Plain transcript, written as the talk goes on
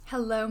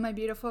Hello, my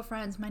beautiful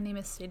friends. My name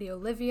is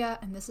Sadieolivia,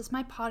 and this is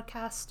my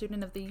podcast,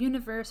 Student of the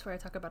Universe, where I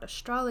talk about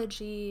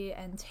astrology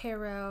and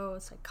tarot,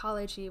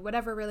 psychology,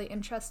 whatever really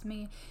interests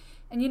me.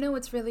 And you know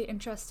what's really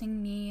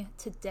interesting me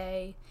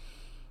today?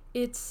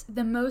 It's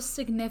the most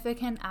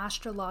significant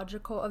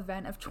astrological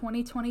event of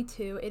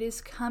 2022. It is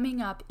coming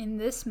up in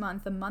this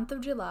month, the month of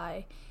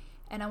July,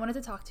 and I wanted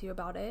to talk to you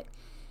about it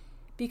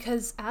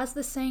because, as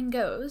the saying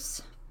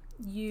goes,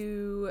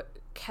 you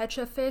catch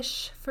a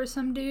fish for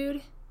some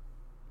dude,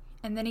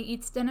 and then he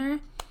eats dinner.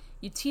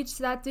 You teach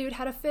that dude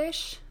how to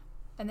fish,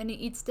 and then he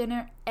eats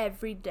dinner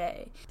every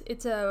day.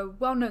 It's a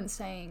well-known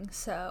saying,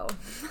 so,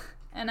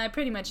 and I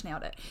pretty much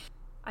nailed it.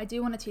 I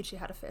do want to teach you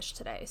how to fish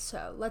today,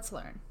 so let's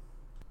learn.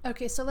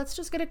 Okay, so let's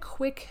just get a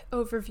quick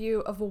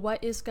overview of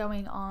what is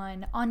going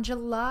on. On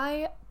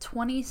July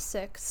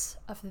 26th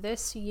of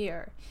this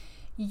year,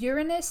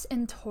 Uranus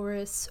in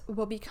Taurus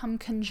will become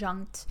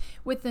conjunct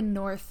with the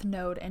North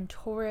Node in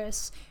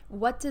Taurus.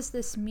 What does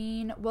this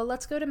mean? Well,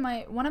 let's go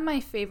to one of my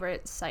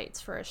favorite sites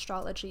for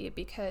astrology,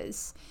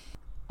 because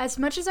as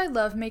much as I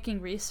love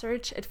making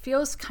research, it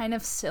feels kind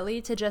of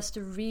silly to just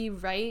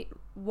rewrite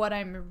what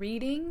I'm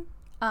reading,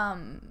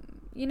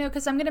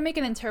 because I'm going to make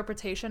an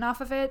interpretation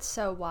off of it,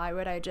 so why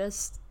would I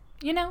just,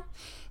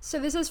 So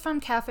this is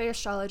from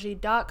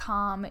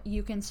cafeastrology.com.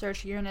 You can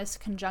search Uranus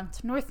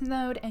conjunct North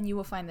Node, and you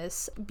will find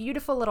this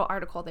beautiful little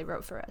article they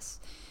wrote for us.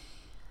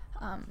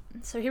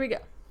 So here we go.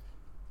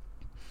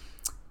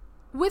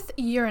 With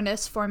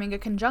Uranus forming a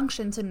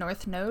conjunction to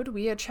North Node,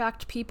 we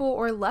attract people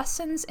or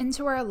lessons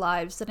into our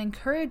lives that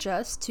encourage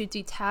us to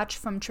detach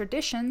from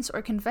traditions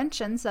or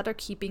conventions that are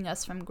keeping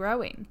us from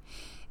growing.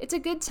 It's a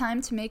good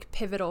time to make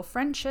pivotal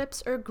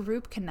friendships or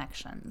group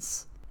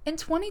connections. In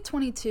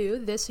 2022,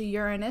 this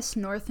Uranus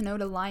North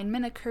Node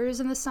alignment occurs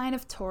in the sign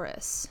of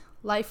Taurus.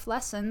 Life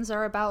lessons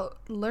are about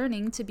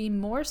learning to be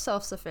more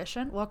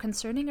self-sufficient while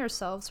concerning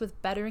ourselves with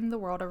bettering the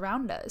world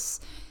around us.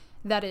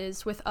 That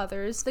is, with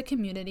others, the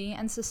community,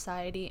 and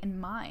society in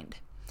mind.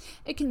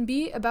 It can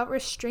be about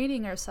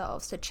restraining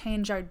ourselves to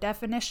change our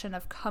definition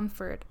of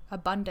comfort,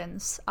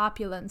 abundance,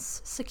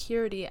 opulence,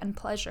 security, and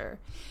pleasure,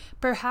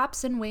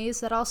 perhaps in ways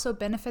that also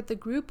benefit the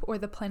group or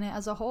the planet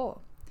as a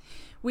whole.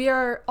 We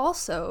are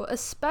also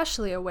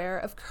especially aware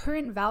of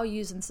current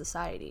values in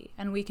society,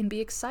 and we can be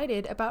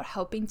excited about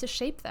helping to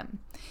shape them.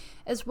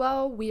 As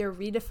well, we are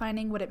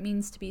redefining what it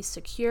means to be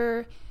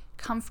secure,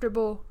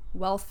 comfortable,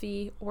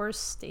 wealthy, or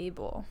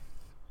stable.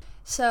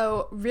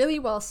 So, really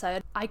well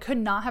said. I could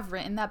not have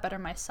written that better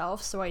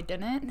myself, so I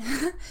didn't.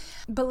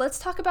 But let's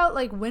talk about,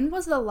 when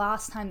was the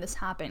last time this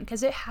happened?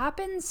 Because it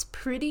happens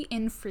pretty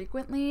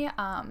infrequently.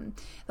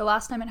 The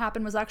last time it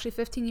happened was actually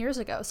 15 years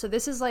ago. So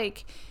this is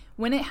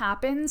when it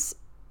happens,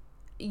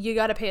 you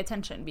got to pay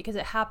attention because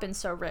it happens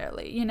so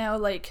rarely,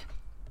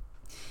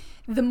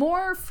 the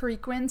more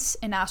frequent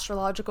an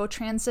astrological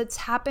transits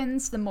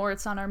happens, the more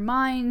it's on our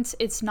minds.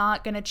 It's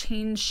not going to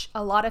change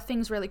a lot of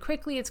things really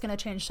quickly. It's going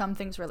to change some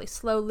things really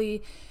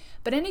slowly.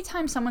 But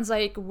anytime someone's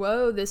like,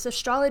 whoa, this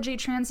astrology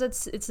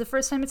transits, it's the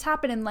first time it's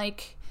happened in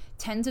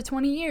 10 to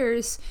 20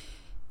 years,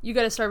 you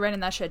got to start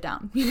writing that shit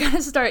down. You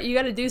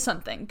got to do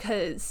something,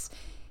 because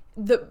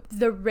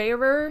the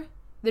rarer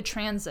the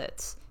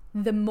transits,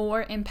 the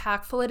more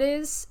impactful it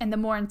is and the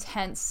more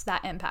intense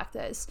that impact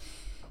is.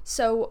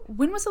 So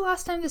when was the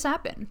last time this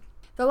happened?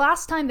 The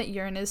last time that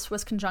Uranus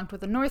was conjunct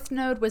with the North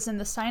Node was in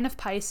the sign of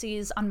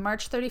Pisces on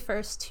March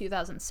 31st,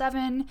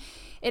 2007.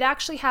 It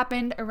actually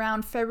happened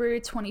around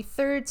February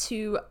 23rd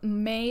to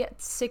May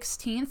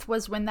 16th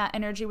was when that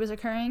energy was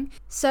occurring.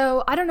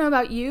 So I don't know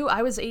about you,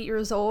 I was 8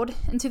 years old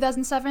in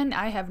 2007.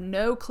 I have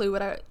no clue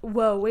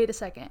whoa, wait a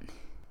second.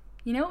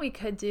 You know what we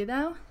could do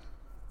though?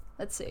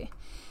 Let's see.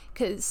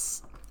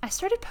 Because I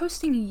started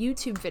posting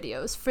YouTube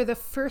videos for the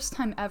first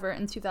time ever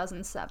in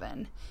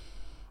 2007.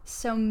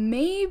 So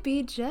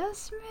maybe,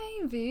 just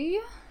maybe,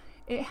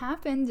 it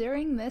happened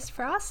during this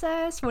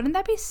process. Wouldn't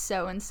that be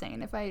so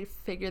insane if I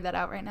figured that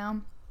out right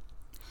now?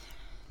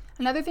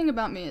 Another thing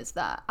about me is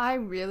that I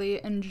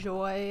really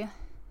enjoy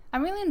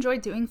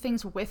doing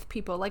things with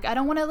people. I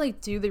don't want to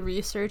do the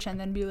research and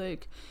then be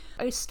like,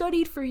 I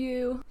studied for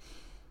you.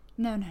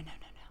 No.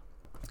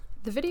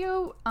 The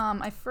video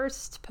I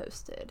first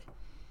posted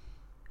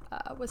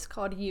was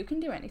called You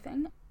Can Do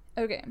Anything.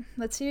 Okay,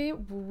 let's see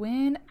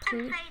when.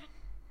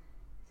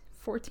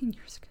 14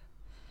 years ago.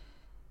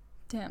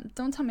 Damn,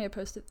 don't tell me I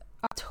posted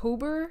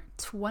October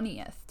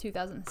 20th,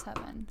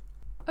 2007.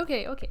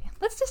 Okay,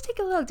 let's just take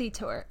a little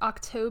detour.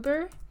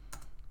 October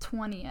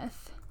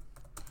 20th,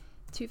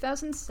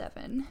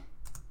 2007.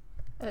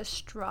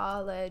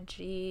 Astrology.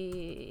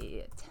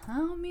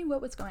 Tell me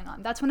what was going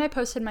on. That's when I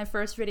posted my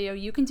first video,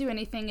 You Can Do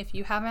Anything. If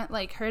you haven't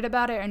heard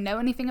about it or know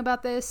anything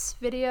about this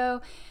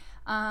video,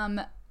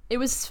 it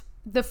was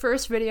the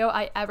first video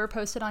I ever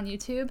posted on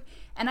YouTube,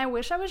 and I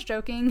wish I was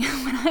joking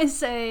when I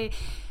say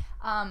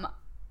I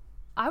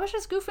was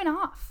just goofing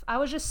off. I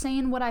was just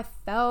saying what I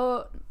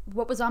felt,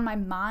 what was on my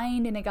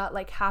mind, and it got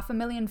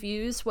 500,000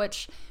 views,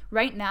 which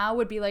right now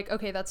would be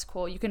okay, that's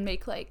cool, you can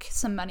make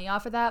some money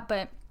off of that.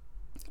 But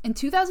in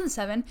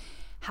 2007,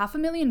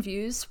 500,000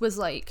 views was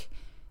like,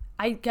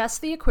 I guess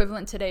the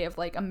equivalent today of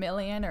like 1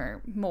 million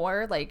or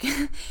more. Like,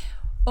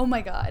 oh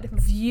my God,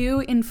 view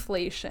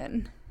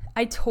inflation.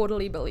 I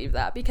totally believe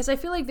that, because I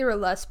feel like there were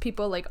less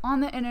people like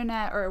on the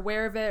internet or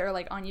aware of it, or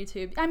like on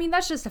YouTube. I mean,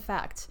 that's just a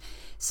fact.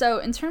 So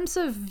in terms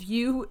of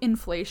view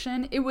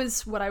inflation, it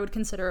was what I would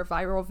consider a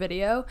viral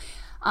video.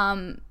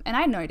 And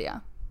I had no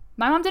idea.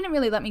 My mom didn't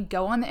really let me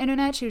go on the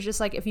internet. She was just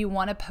like, if you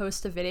want to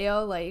post a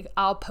video, like,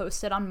 I'll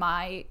post it on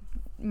my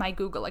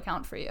Google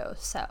account for you.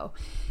 So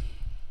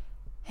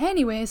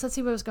anyways, let's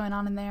see what was going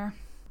on in there.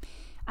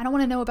 I don't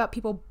want to know about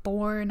people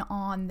born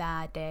on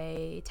that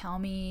day. Tell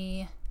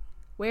me,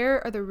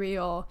 where are the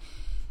real...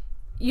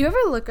 You ever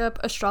look up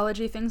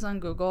astrology things on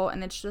Google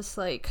and it's just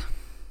like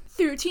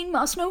 13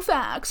 must-know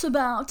facts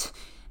about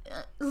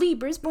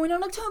Libras born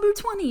on October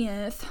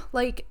 20th?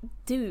 Like,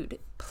 dude,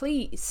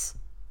 please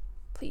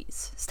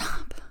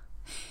stop.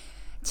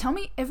 Tell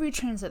me every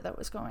transit that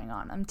was going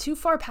on. I'm too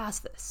far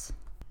past this.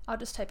 I'll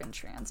just type in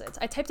transits.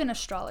 I typed in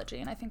astrology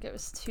and I think it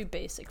was too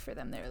basic for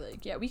them. They were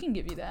like, yeah, we can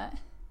give you that.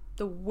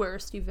 The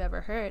worst you've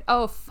ever heard.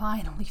 Oh,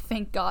 finally,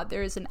 thank God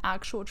there is an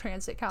actual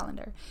transit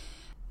calendar.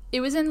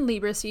 It was in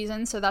Libra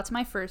season, so that's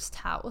my first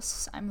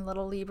house. I'm a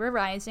little Libra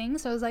rising,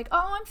 so I was like,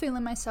 oh, I'm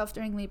feeling myself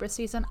during Libra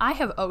season. I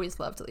have always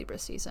loved Libra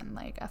season.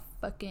 Like,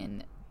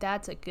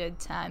 that's a good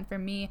time for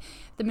me.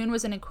 The moon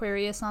was in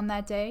Aquarius on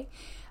that day.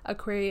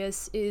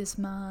 Aquarius is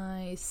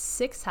my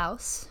 6th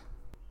house.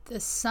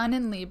 The sun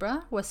in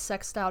Libra was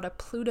sextile to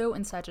Pluto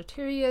in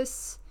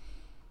Sagittarius.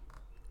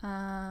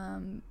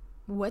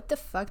 What the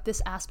fuck?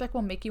 This aspect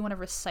will make you want to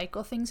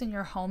recycle things in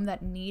your home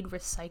that need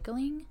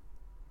recycling?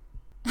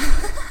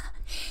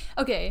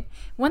 Okay,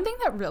 one thing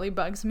that really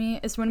bugs me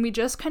is when we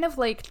just kind of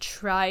like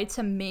try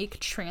to make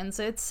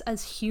transits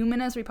as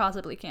human as we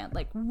possibly can.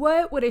 Like,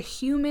 what would a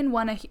human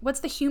want to...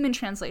 What's the human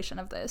translation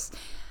of this?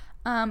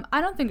 I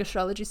don't think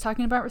astrology is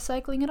talking about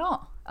recycling at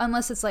all.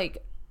 Unless it's like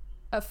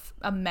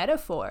a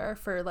metaphor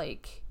for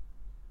like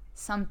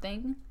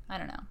something. I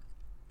don't know.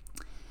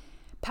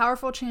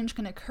 Powerful change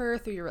can occur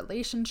through your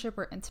relationship,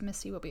 where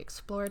intimacy will be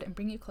explored and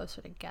bring you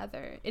closer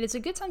together. It is a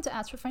good time to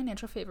ask for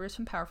financial favors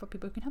from powerful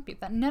people who can help you.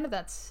 None of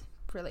that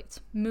relates.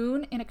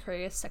 Moon in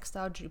Aquarius,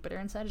 sextile Jupiter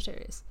in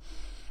Sagittarius.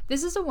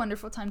 This is a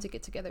wonderful time to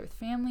get together with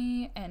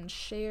family and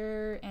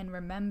share and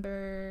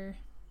remember.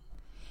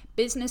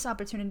 Business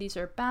opportunities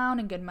are abound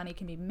and good money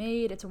can be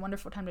made. It's a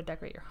wonderful time to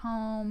decorate your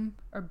home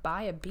or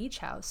buy a beach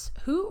house.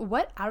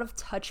 What out of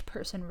touch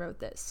person wrote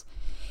this?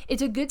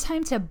 It's a good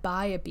time to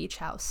buy a beach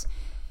house.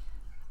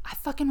 I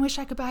fucking wish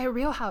I could buy a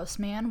real house,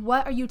 man.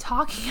 What are you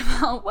talking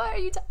about? What are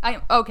you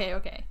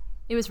Okay.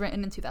 It was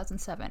written in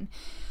 2007.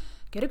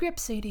 Get a grip,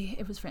 Sadie.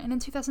 It was written in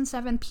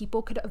 2007.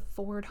 People could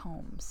afford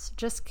homes.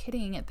 Just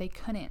kidding. They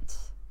couldn't.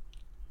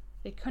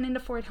 They couldn't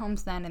afford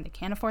homes then, and they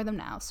can't afford them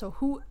now. So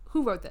who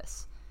wrote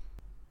this?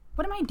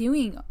 What am I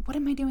doing?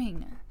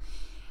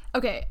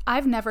 Okay,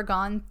 I've never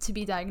gone to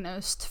be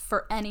diagnosed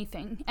for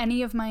anything.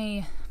 Any of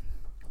my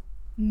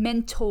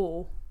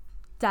mental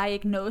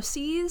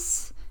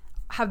diagnoses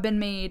have been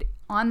made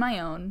on my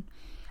own.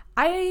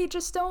 I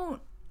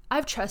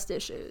have trust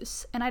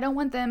issues, and I don't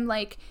want them,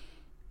 like,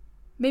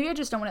 maybe I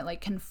just don't want it,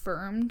 like,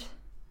 confirmed.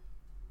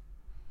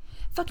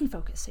 Fucking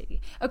focus, Sadie.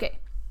 Okay.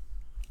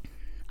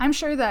 I'm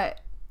sure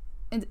that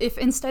if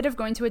instead of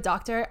going to a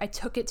doctor, I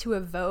took it to a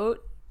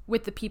vote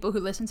with the people who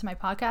listen to my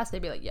podcast,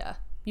 they'd be like, yeah,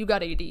 you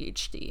got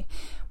ADHD.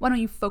 Why don't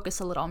you focus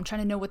a little? I'm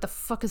trying to know what the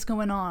fuck is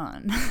going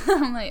on.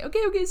 I'm like,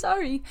 okay,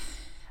 sorry.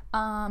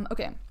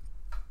 Okay.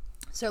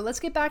 So let's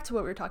get back to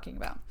what we were talking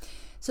about.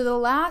 So the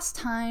last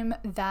time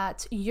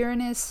that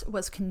Uranus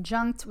was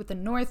conjunct with the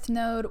North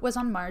Node was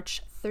on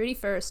March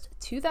 31st,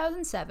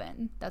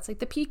 2007. That's like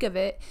the peak of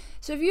it.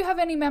 So if you have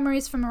any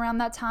memories from around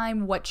that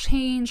time, what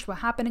changed, what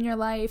happened in your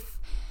life?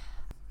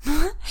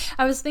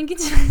 I was thinking,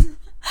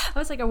 I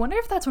was like, I wonder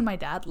if that's when my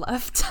dad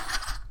left.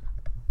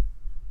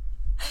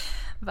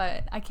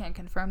 But I can't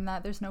confirm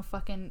that. There's no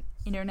fucking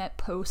internet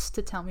post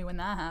to tell me when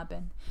that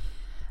happened.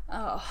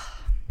 Oh,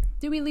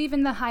 do we leave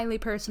in the highly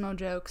personal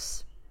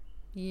jokes?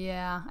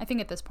 Yeah, I think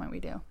at this point we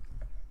do.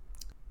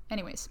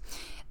 Anyways,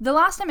 the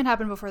last time it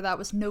happened before that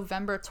was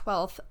November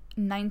 12th,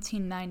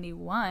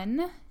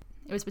 1991.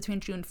 It was between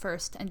June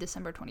 1st and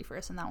December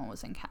 21st, and that one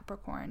was in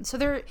Capricorn. So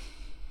they're,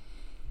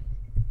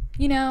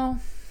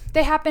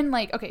 they happened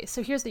like, okay,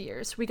 so here's the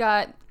years. We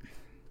got,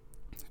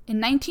 in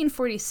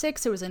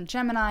 1946, it was in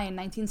Gemini. In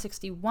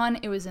 1961,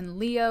 it was in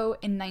Leo.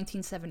 In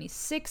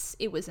 1976,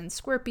 it was in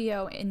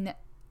Scorpio. In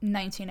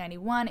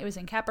 1991, it was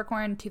in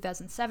Capricorn.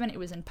 2007, it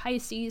was in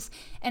Pisces.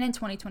 And in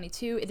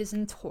 2022, it is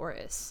in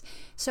Taurus.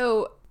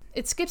 So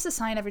it skips a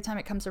sign every time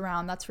it comes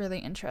around. That's really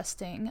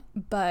interesting.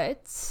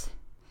 But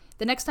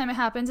the next time it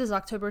happens is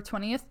October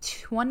 20th,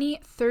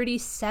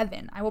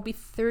 2037. I will be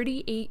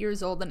 38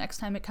 years old the next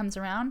time it comes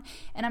around.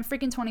 And I'm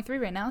freaking 23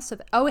 right now. So,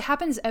 it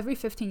happens every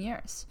 15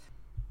 years.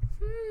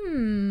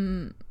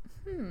 Very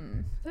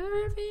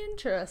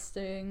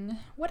interesting.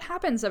 What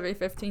happens every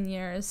 15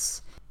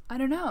 years? I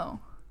don't know.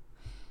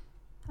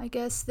 I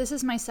guess this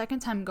is my second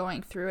time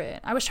going through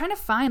it. I was trying to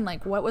find,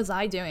 like, what was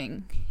I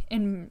doing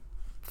in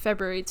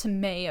February to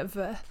May of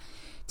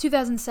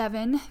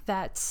 2007.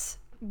 That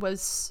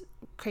was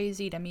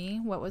crazy to me,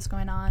 what was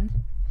going on.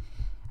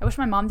 I wish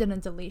my mom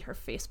didn't delete her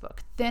Facebook.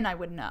 Then I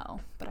would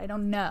know, but I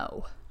don't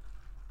know.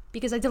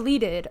 Because I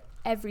deleted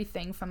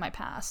everything from my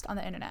past on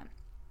the internet.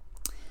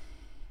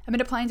 I've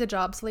been applying to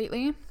jobs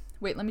lately.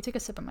 Wait, let me take a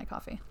sip of my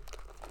coffee.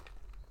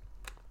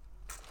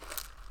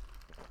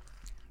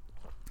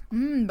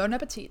 Bon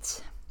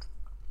appetit.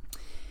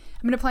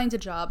 I've been applying to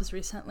jobs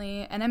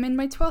recently, and I'm in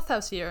my 12th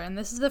house year, and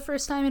this is the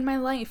first time in my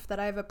life that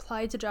I've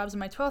applied to jobs in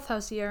my 12th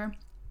house year,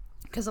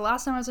 because the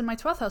last time I was in my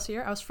 12th house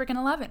year, I was freaking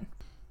 11.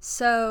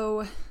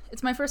 So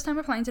it's my first time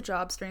applying to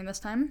jobs during this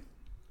time,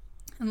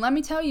 and let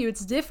me tell you,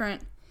 it's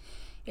different.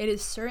 It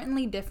is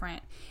certainly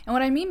different. And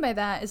what I mean by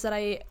that is that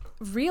I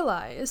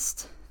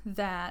realized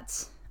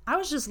that I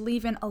was just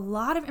leaving a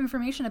lot of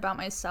information about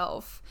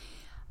myself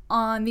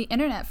on the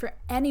internet for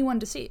anyone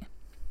to see.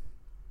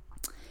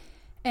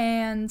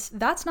 And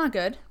that's not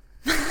good.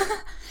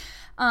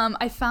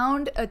 I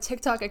found a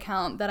TikTok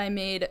account that I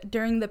made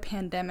during the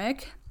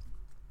pandemic.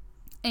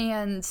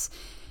 And,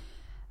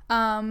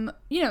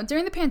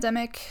 during the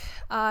pandemic,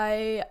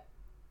 I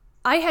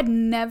had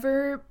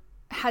never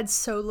had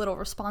so little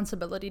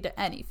responsibility to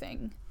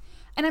anything.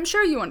 And I'm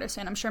sure you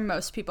understand. I'm sure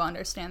most people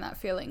understand that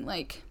feeling.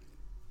 Like,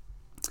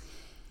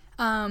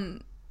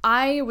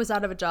 I was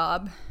out of a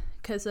job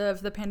because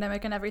of the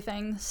pandemic and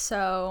everything.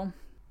 So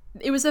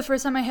it was the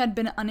first time I had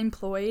been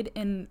unemployed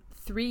in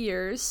 3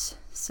 years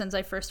since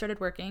I first started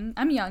working.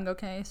 I'm young,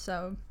 okay?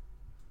 So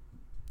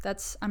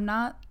I'm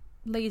not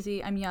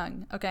lazy. I'm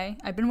young, okay?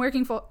 I've been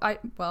working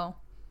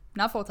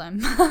not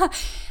full-time.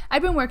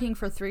 I've been working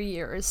for 3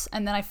 years,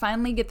 and then I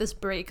finally get this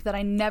break that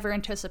I never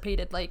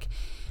anticipated. Like,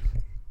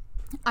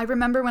 I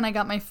remember when I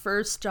got my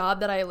first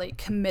job that I,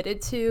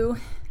 committed to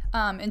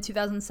in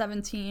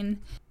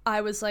 2017,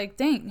 I was like,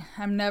 dang,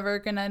 I'm never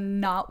gonna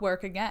not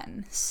work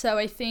again. So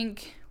I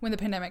think when the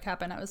pandemic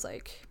happened, I was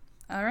like,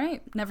 all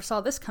right, never saw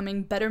this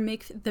coming, better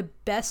make the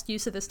best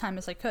use of this time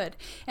as I could.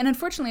 And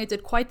unfortunately, I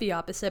did quite the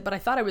opposite, but I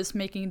thought I was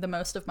making the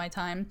most of my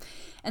time.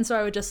 And so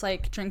I would just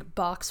drink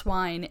box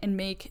wine and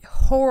make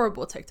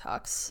horrible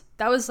TikToks.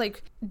 That was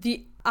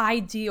the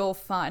ideal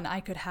fun I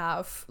could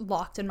have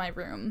locked in my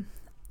room,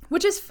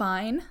 which is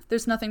fine.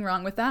 There's nothing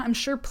wrong with that. I'm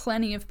sure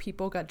plenty of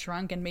people got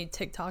drunk and made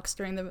TikToks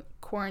during the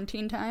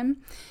quarantine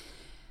time.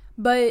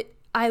 But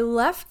I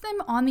left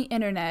them on the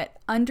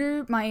internet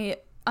under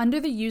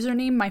the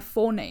username, my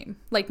full name,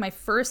 my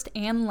first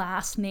and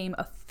last name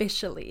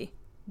officially,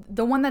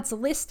 the one that's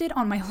listed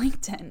on my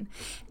LinkedIn.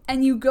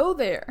 And you go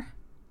there,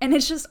 and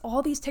it's just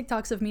all these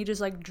TikToks of me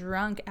just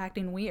drunk,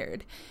 acting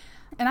weird.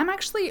 And I'm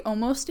actually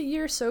almost a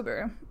year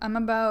sober. I'm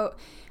about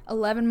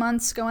 11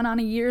 months going on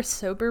a year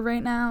sober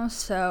right now.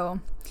 So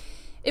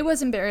it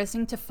was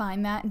embarrassing to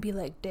find that and be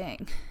like,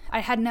 dang. I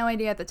had no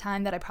idea at the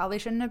time that I probably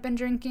shouldn't have been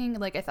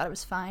drinking. I thought it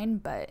was fine,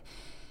 but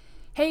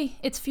hey,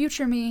 it's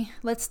future me.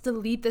 Let's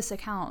delete this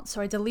account.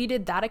 So I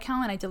deleted that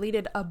account, and I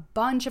deleted a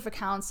bunch of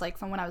accounts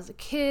from when I was a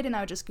kid, and I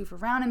would just goof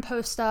around and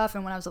post stuff,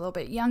 and when I was a little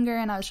bit younger,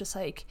 and I was just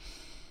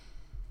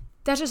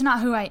that's just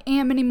not who I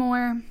am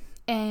anymore,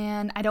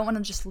 and I don't want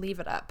to just leave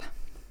it up.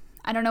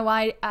 I don't know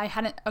why I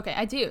hadn't. Okay,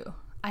 I do.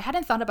 I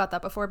hadn't thought about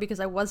that before because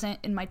I wasn't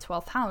in my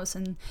 12th house,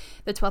 and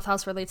the 12th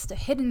house relates to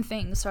hidden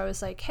things. So I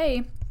was like,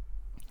 hey,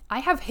 I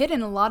have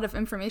hidden a lot of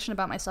information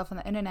about myself on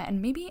the internet,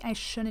 and maybe I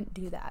shouldn't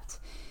do that.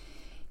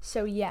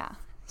 So yeah,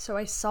 so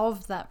I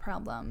solved that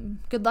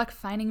problem. Good luck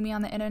finding me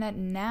on the internet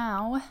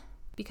now,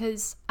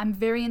 because I'm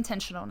very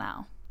intentional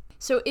now.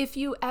 So if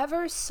you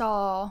ever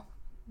saw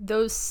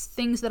those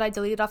things that I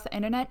deleted off the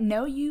internet,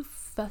 no, you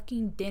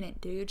fucking didn't,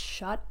 dude.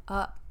 Shut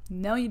up.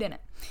 No, you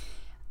didn't.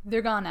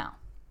 They're gone now.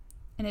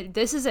 And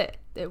this is it.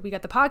 We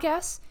got the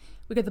podcast.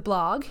 We got the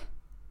blog.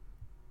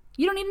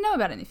 You don't need to know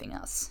about anything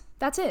else.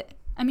 That's it.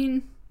 I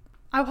mean,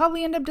 I'll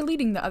probably end up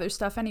deleting the other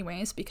stuff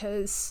anyways,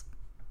 because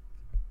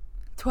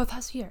 12th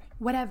house year,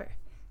 whatever.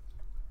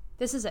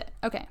 This is it.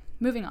 Okay,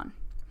 moving on.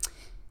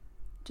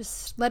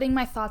 Just letting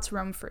my thoughts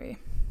roam free.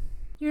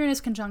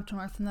 Uranus conjunct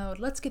North Node.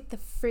 Let's get the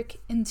frick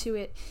into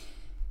it.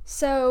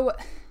 So,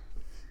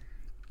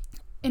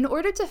 in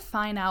order to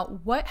find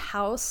out what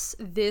house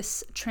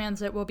this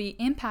transit will be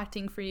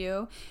impacting for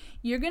you,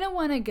 you're going to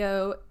want to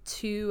go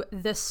to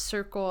the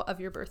circle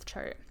of your birth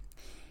chart.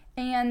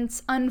 And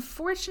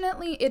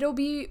unfortunately, it'll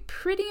be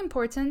pretty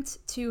important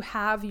to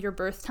have your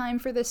birth time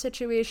for this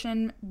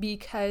situation,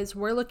 because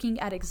we're looking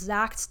at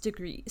exact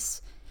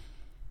degrees.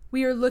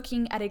 We are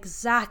looking at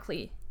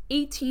exactly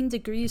 18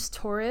 degrees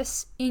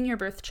Taurus in your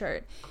birth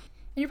chart.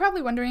 And you're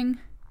probably wondering,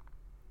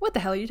 what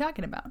the hell are you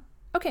talking about?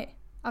 Okay,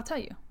 I'll tell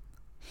you.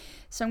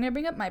 So I'm going to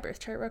bring up my birth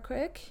chart real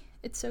quick.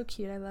 It's so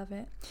cute. I love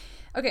it.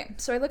 Okay,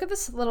 so I look at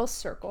this little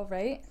circle,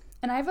 right?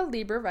 And I have a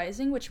Libra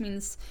rising, which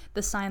means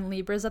the sign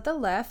Libra is at the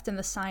left and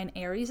the sign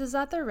Aries is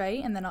at the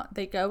right, and then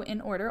they go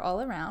in order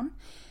all around.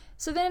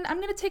 So then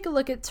I'm going to take a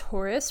look at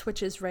Taurus,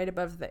 which is right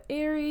above the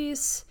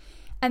Aries.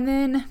 And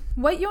then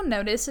what you'll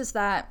notice is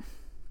that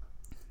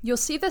you'll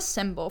see the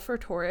symbol for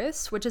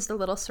Taurus, which is the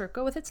little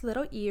circle with its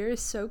little ears,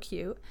 so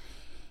cute.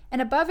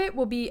 And above it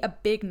will be a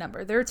big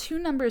number. There are two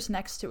numbers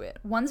next to it.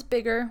 One's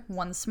bigger,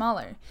 one's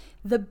smaller.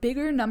 The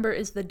bigger number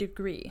is the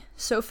degree.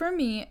 So for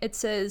me, it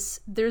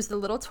says there's the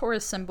little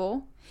Taurus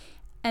symbol,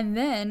 and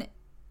then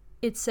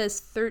it says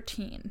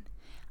 13.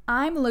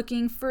 I'm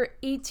looking for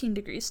 18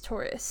 degrees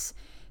Taurus.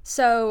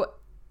 So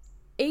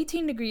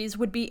 18 degrees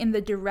would be in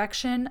the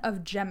direction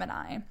of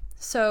Gemini.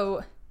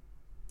 So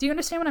do you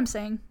understand what I'm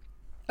saying?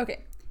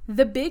 Okay,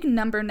 the big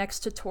number next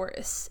to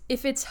Taurus,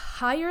 if it's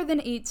higher than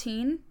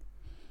 18,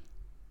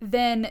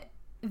 then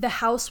the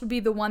house would be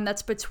the one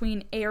that's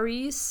between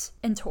Aries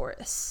and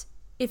Taurus.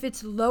 If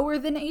it's lower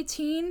than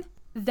 18,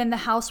 then the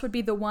house would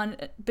be the one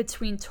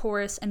between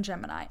Taurus and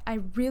Gemini.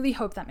 I really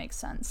hope that makes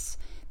sense.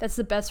 That's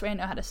the best way I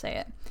know how to say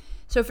it.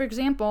 So for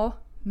example,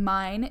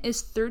 mine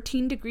is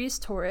 13 degrees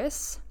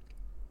Taurus.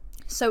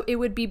 So it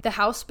would be the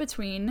house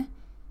between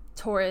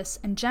Taurus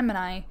and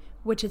Gemini,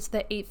 which is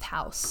the 8th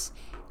house.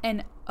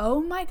 And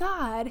oh my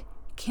God,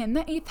 can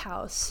the 8th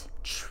house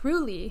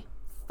truly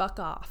fuck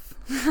off?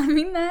 I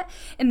mean that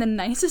in the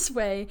nicest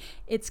way.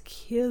 It's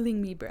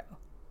killing me, bro.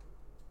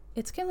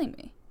 It's killing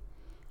me.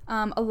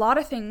 A lot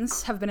of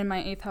things have been in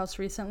my 8th house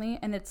recently,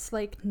 and it's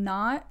like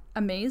not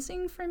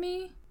amazing for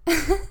me.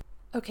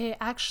 Okay,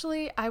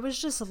 actually, I was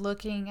just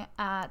looking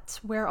at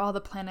where all the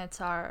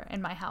planets are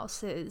in my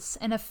houses,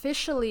 and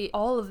officially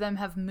all of them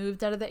have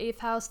moved out of the 8th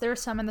house. There are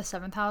some in the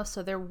 7th house,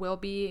 so there will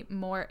be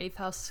more 8th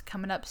house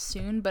coming up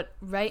soon, but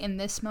right in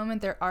this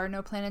moment, there are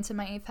no planets in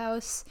my 8th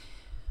house,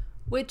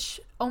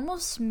 which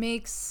almost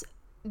makes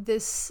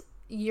this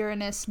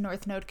Uranus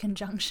North Node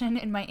conjunction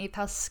in my 8th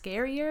house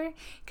scarier,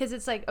 because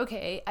it's like,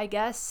 okay, I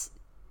guess,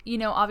 you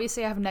know,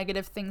 obviously I have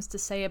negative things to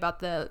say about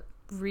the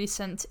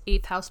recent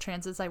 8th house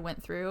transits I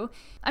went through.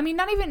 I mean,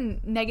 not even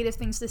negative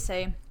things to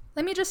say.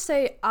 Let me just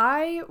say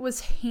I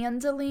was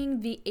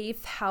handling the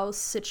 8th house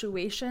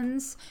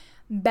situations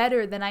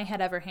better than I had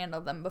ever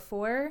handled them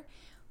before,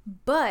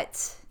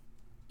 but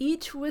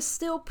each was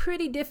still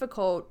pretty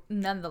difficult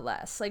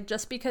nonetheless. Like,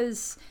 just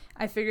because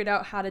I figured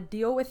out how to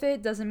deal with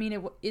it doesn't mean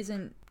it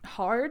isn't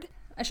hard.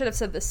 I should have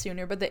said this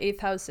sooner, but the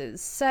 8th house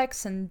is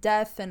sex and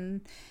death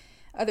and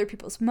other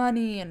people's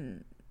money,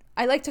 and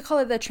I like to call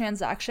it the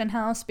transaction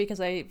house because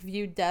I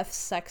view death,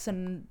 sex,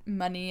 and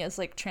money as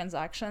like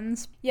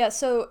transactions. Yeah,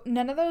 so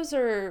none of those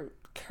are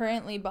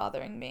currently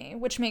bothering me,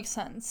 which makes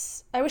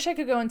sense. I wish I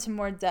could go into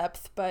more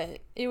depth, but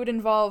it would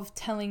involve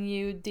telling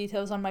you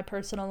details on my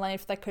personal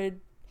life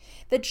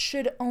that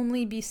should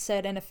only be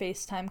said in a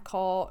FaceTime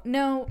call.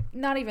 No,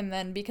 not even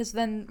then, because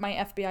then my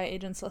FBI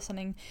agent's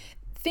listening.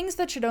 Things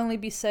that should only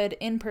be said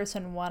in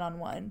person,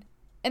 one-on-one.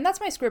 And that's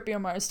my Scorpio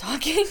Mars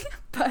talking,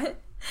 but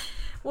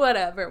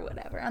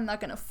whatever. I'm not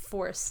gonna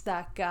force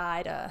that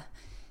guy to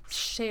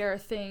share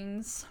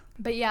things.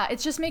 But yeah,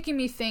 it's just making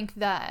me think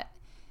that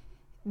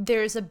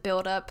there's a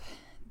buildup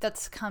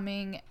that's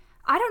coming.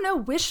 I don't know,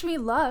 wish me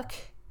luck.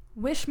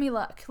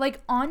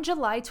 Like, on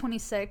July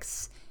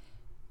 26th,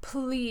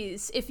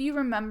 please, if you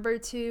remember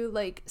to,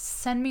 like,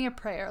 send me a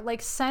prayer.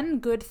 Like,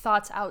 send good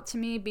thoughts out to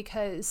me,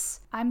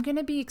 because I'm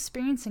gonna be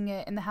experiencing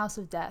it in the house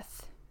of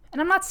death. And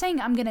I'm not saying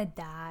I'm gonna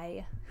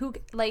die.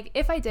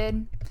 If I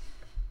did,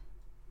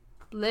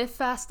 live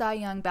fast, die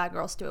young, bad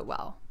girls do it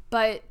well.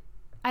 But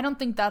I don't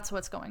think that's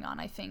what's going on.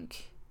 I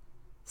think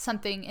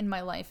something in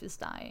my life is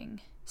dying.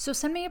 So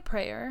send me a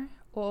prayer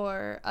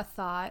or a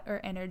thought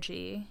or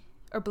energy,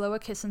 or blow a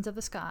kiss into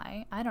the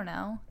sky. I don't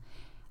know.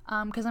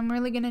 Because I'm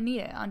really going to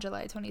need it on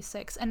July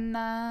 26th. And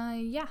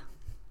yeah.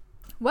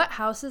 What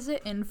house is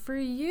it in for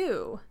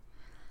you?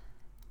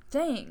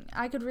 Dang,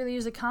 I could really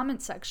use a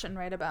comment section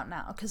right about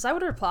now, because I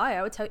would reply.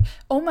 I would tell you.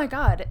 Oh my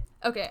God.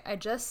 Okay, I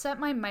just set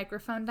my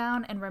microphone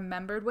down and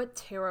remembered what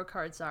tarot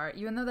cards are,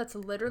 even though that's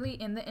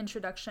literally in the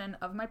introduction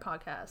of my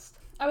podcast.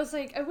 I was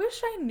like, I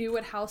wish I knew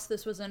what house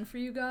this was in for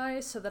you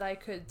guys so that I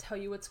could tell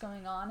you what's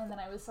going on. And then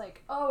I was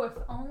like, oh, if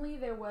only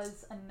there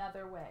was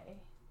another way.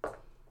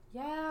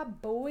 Yeah,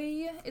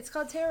 boy. It's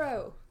called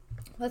tarot.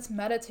 Let's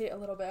meditate a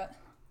little bit.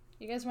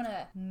 You guys want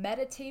to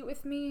meditate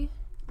with me?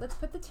 Let's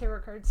put the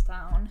tarot cards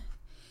down.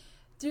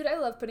 Dude, I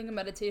love putting a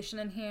meditation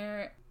in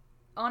here.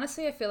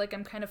 Honestly, I feel like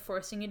I'm kind of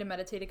forcing you to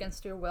meditate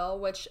against your will,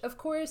 which, of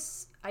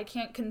course, I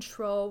can't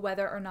control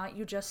whether or not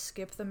you just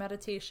skip the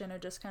meditation or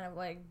just kind of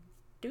like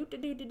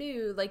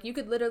do. Like, you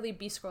could literally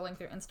be scrolling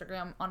through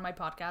Instagram on my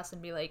podcast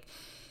and be like,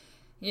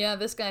 yeah,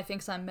 this guy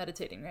thinks I'm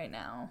meditating right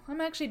now.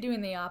 I'm actually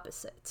doing the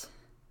opposite.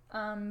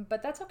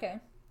 But that's okay.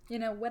 You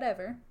know,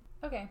 whatever.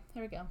 Okay,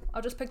 here we go.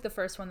 I'll just pick the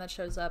first one that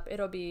shows up.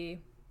 It'll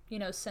be,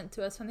 sent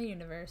to us from the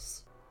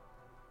universe.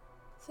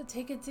 So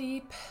take a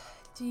deep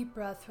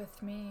breath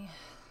with me.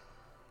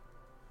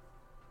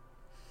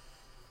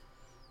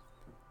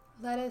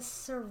 Let us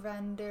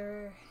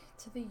surrender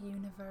to the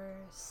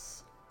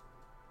universe.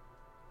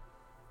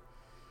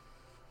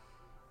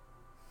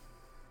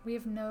 We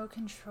have no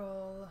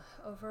control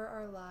over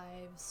our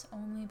lives,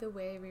 only the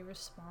way we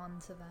respond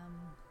to them.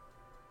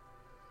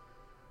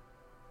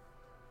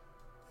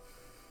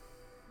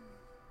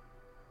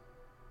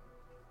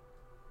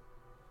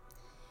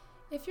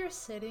 If you're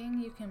sitting,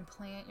 you can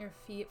plant your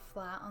feet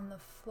flat on the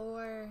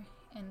floor.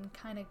 and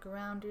kind of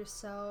ground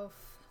yourself.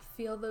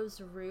 Feel those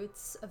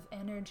roots of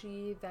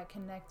energy that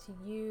connect to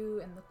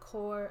you and the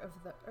core of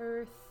the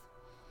earth.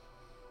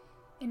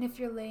 And if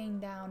you're laying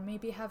down,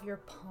 maybe have your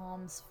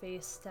palms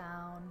face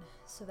down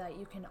so that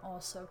you can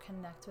also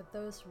connect with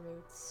those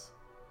roots.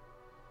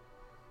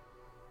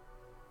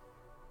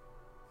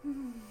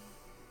 And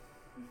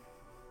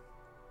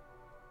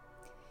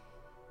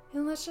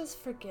let's just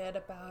forget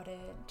about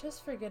it.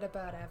 Just forget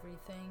about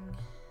everything.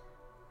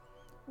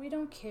 We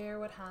don't care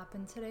what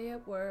happened today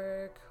at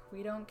work.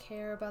 We don't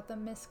care about the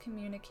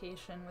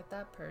miscommunication with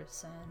that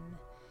person.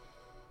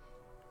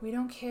 We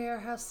don't care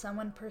how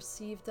someone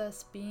perceived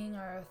us being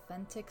our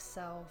authentic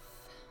self.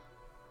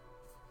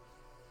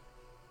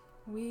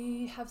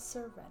 We have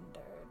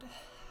surrendered.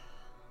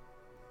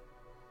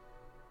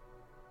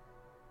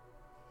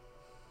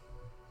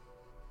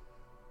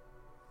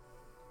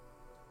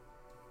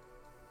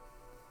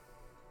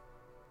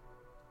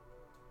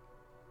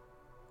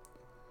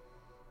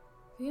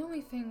 The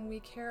only thing we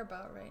care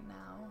about right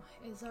now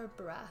is our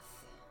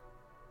breath.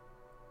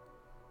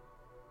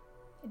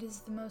 It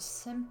is the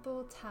most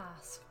simple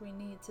task we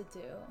need to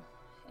do,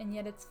 and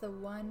yet it's the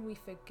one we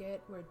forget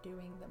we're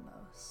doing the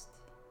most.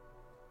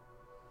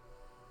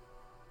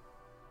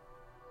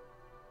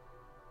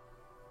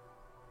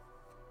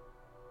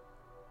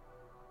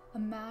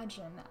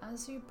 Imagine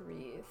as you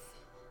breathe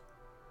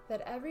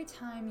that every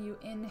time you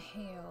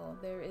inhale,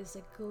 there is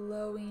a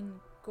glowing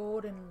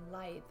golden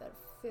light that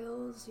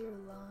fills your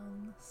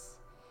lungs.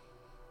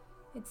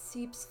 It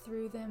seeps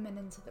through them and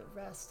into the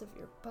rest of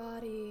your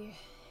body,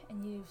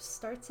 and you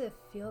start to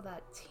feel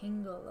that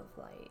tingle of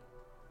light.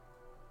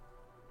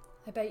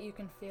 I bet you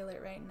can feel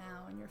it right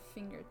now in your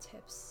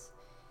fingertips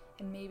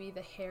and maybe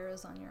the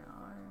hairs on your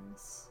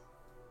arms.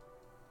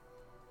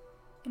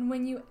 And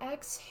when you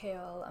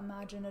exhale,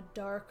 imagine a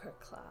darker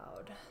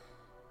cloud.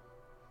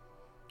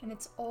 And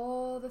it's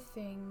all the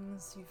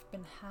things you've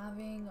been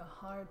having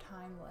a hard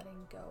time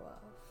letting go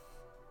of.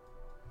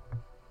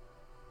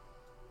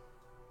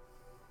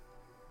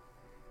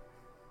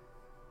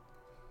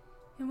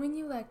 And when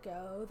you let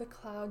go, the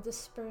cloud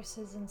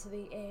disperses into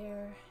the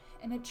air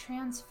and it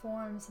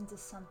transforms into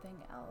something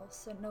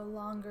else. It no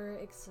longer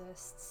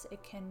exists.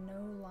 It can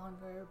no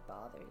longer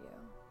bother you.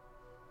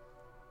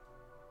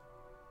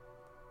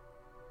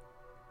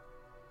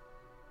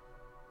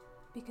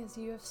 Because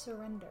you have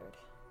surrendered.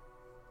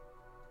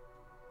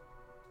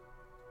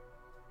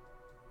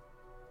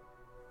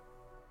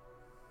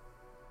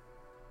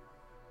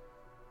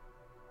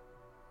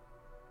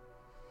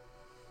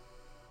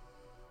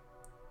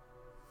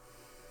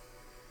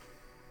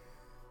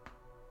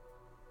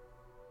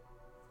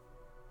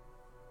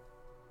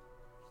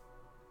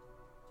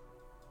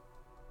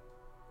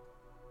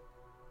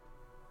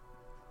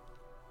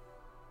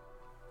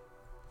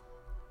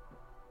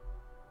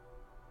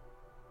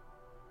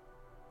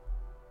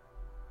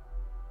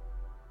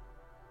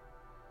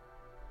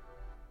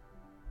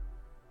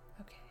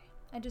 Okay,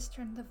 I just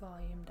turned the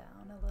volume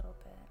down a little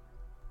bit.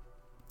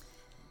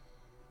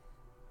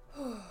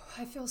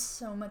 I feel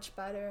so much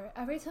better.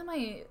 Every time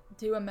I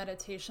do a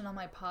meditation on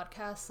my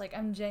podcast, like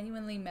I'm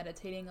genuinely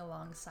meditating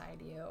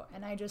alongside you,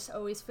 and I just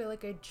always feel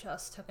like I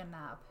just took a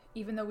nap,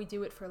 even though we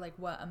do it for like,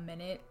 a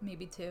minute,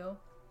 maybe 2.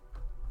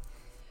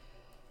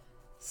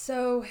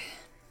 So,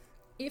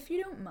 if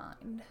you don't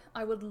mind,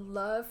 I would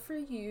love for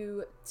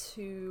you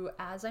to,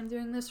 as I'm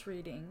doing this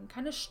reading,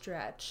 kind of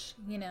stretch,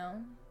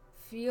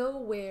 feel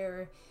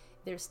where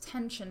there's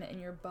tension in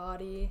your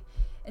body,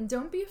 and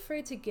don't be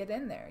afraid to get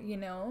in there,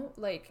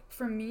 like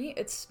for me,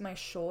 it's my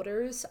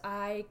shoulders.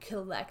 I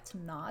collect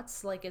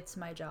knots like it's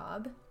my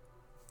job.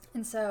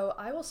 And so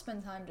I will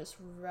spend time just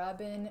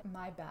rubbing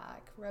my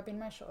back, rubbing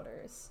my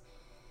shoulders.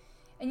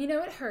 And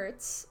it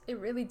hurts. It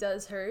really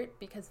does hurt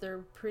because they're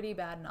pretty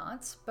bad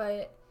knots,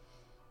 but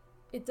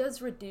it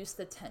does reduce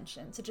the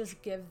tension to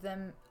just give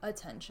them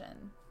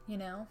attention,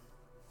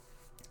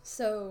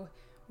 So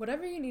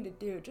whatever you need to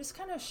do, just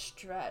kind of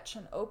stretch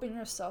and open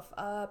yourself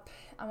up.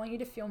 I want you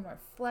to feel more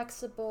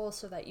flexible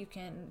so that you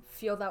can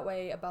feel that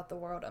way about the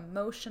world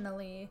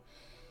emotionally.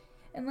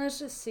 And let's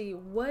just see,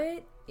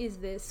 what is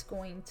this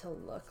going to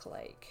look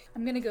like?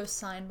 I'm going to go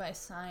sign by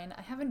sign.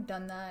 I haven't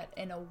done that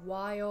in a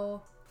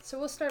while. So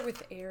we'll start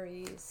with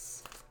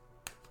Aries.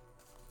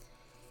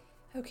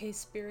 Okay,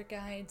 spirit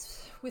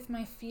guides, with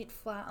my feet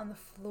flat on the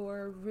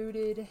floor,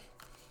 rooted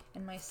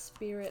and my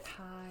spirit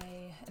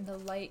high, and the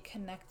light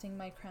connecting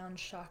my crown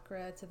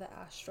chakra to the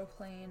astral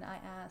plane, I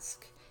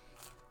ask,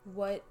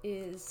 what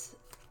is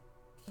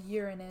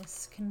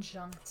Uranus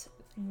conjunct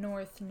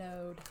North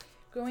Node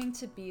going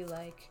to be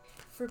like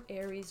for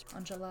Aries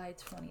on July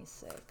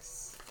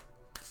 26?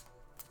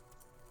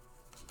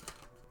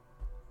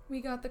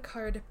 We got the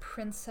card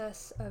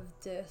Princess of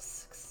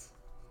Discs,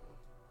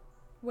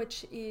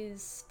 which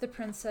is the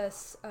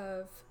Princess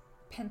of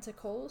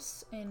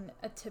Pentacles in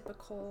a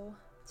typical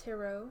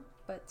tarot,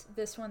 but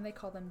this one they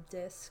call them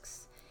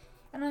discs.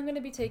 And I'm going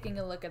to be taking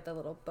a look at the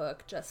little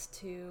book just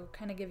to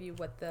kind of give you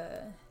what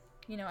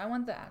I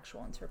want the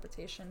actual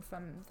interpretation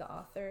from the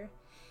author.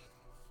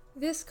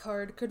 This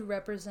card could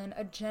represent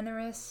a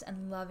generous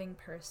and loving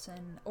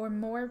person, or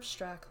more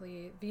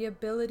abstractly, the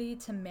ability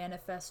to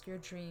manifest your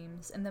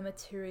dreams in the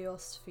material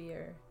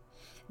sphere.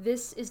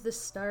 This is the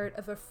start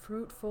of a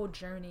fruitful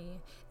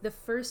journey, the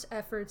first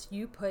efforts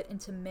you put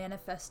into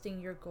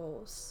manifesting your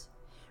goals.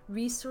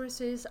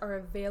 Resources are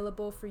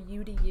available for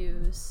you to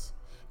use.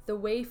 The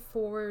way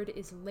forward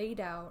is laid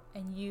out,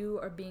 and you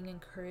are being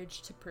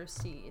encouraged to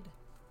proceed.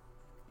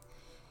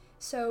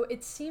 So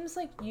it seems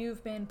like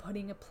you've been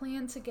putting a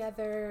plan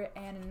together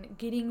and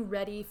getting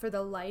ready for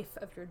the life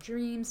of your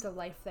dreams, the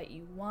life that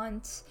you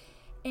want.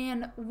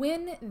 And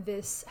when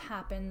this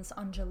happens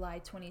on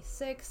July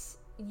 26th,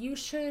 you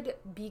should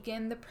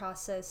begin the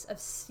process of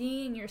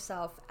seeing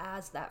yourself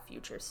as that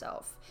future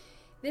self.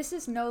 This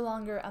is no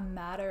longer a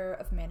matter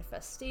of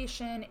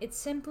manifestation. It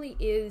simply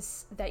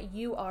is that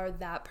you are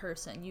that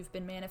person you've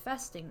been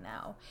manifesting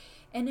now.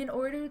 And in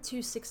order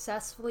to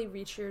successfully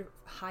reach your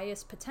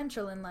highest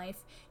potential in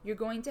life, you're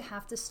going to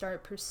have to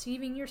start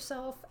perceiving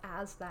yourself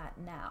as that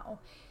now.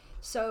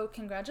 So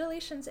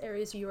congratulations,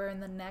 Aries, you are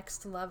in the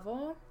next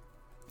level.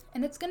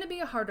 And it's going to be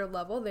a harder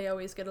level. They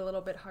always get a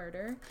little bit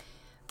harder.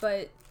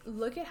 But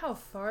look at how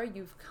far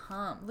you've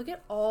come. Look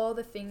at all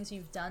the things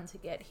you've done to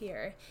get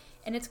here.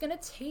 And it's going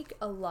to take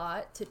a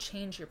lot to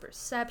change your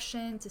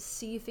perception, to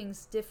see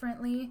things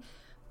differently,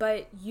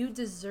 but you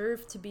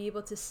deserve to be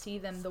able to see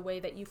them the way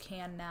that you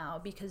can now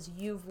because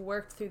you've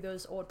worked through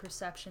those old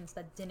perceptions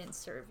that didn't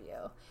serve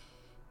you.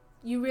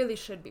 You really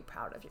should be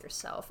proud of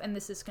yourself, and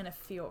this is going to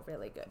feel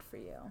really good for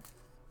you.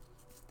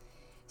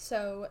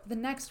 So the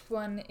next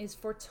one is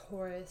for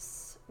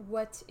Taurus.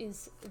 What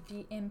is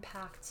the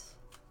impact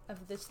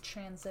of this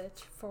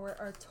transit for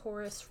our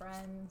Taurus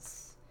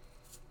friends?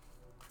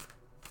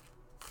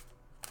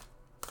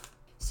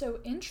 So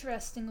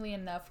interestingly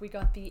enough, we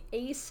got the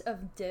Ace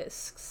of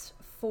Discs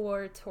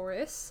for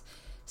Taurus.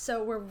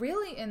 So we're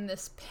really in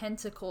this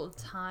pentacled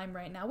time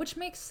right now, which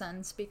makes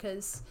sense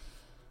because,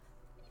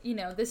 you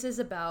know, this is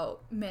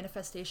about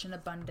manifestation,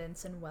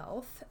 abundance, and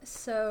wealth.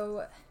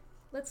 So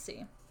let's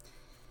see.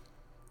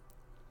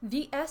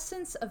 The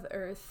essence of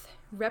Earth,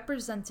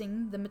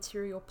 representing the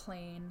material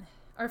plane,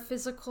 our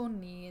physical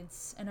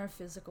needs, and our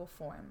physical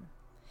form.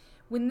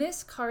 When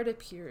this card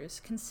appears,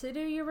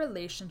 consider your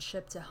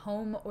relationship to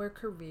home or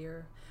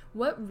career,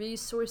 what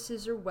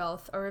resources or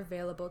wealth are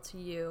available to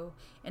you,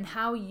 and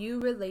how you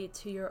relate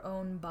to your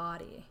own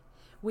body.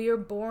 We are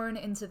born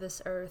into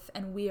this earth,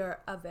 and we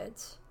are of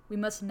it. We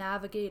must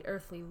navigate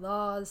earthly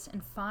laws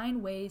and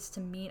find ways to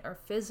meet our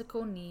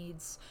physical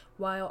needs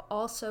while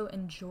also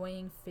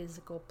enjoying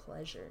physical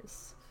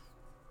pleasures.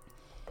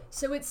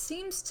 So it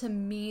seems to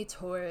me,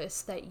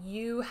 Taurus, that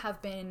you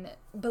have been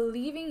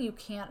believing you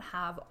can't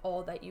have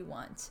all that you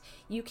want.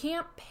 You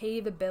can't pay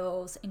the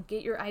bills and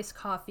get your iced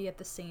coffee at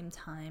the same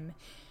time.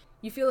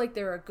 You feel like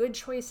there are good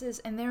choices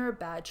and there are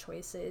bad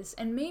choices.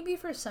 And maybe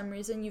for some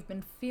reason you've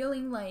been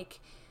feeling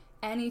like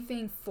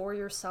anything for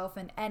yourself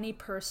and any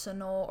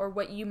personal or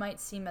what you might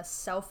seem a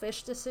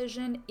selfish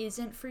decision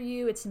isn't for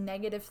you. It's a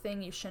negative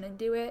thing. You shouldn't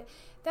do it.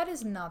 That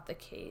is not the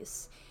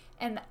case.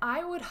 And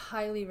I would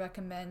highly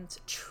recommend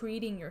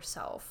treating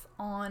yourself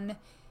on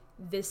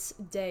this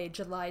day,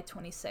 July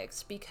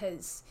 26th,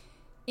 because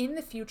in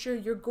the future,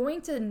 you're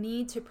going to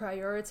need to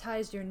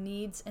prioritize your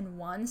needs and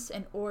wants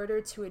in order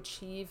to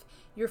achieve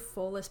your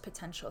fullest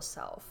potential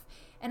self.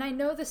 And I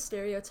know the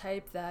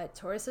stereotype that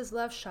Tauruses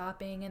love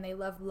shopping and they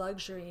love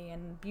luxury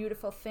and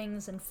beautiful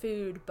things and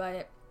food,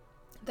 but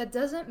that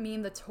doesn't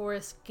mean the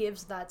Taurus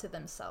gives that to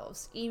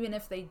themselves, even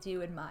if they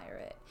do admire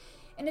it.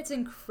 And it's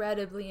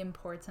incredibly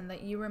important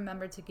that you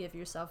remember to give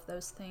yourself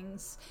those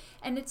things.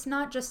 And it's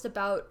not just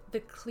about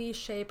the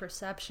cliche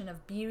perception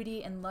of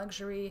beauty and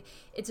luxury.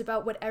 It's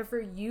about whatever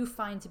you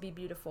find to be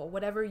beautiful,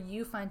 whatever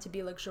you find to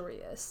be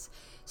luxurious.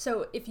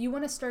 So if you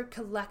want to start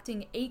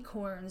collecting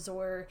acorns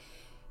or,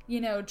 you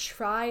know,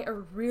 try a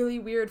really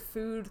weird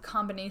food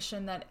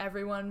combination that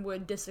everyone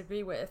would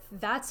disagree with,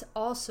 that's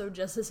also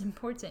just as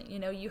important. You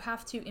know, you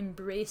have to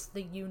embrace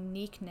the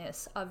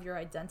uniqueness of your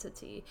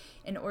identity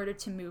in order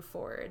to move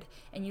forward,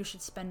 and you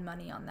should spend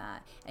money on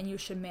that, and you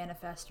should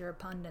manifest your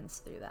abundance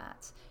through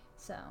that.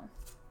 So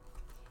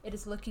it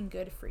is looking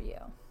good for you.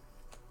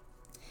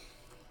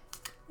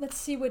 Let's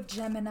see what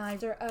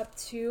Geminis are up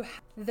to.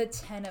 The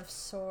 10 of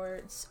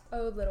Swords.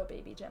 Oh, little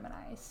baby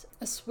Geminis.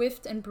 A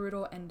swift and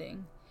brutal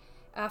ending.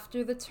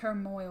 After the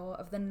turmoil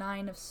of the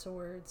 9 of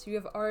Swords, you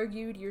have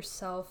argued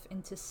yourself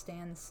into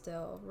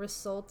standstill,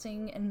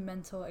 resulting in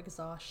mental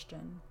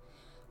exhaustion.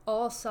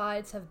 All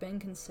sides have been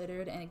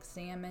considered and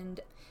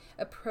examined.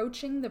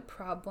 Approaching the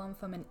problem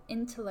from an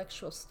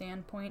intellectual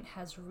standpoint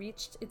has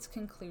reached its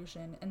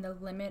conclusion and the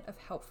limit of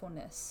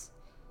helpfulness.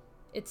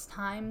 It's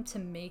time to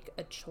make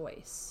a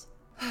choice.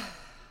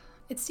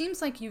 It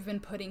seems like you've been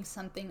putting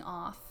something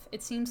off.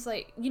 It seems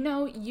like, you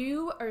know,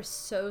 you are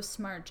so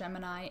smart,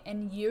 Gemini,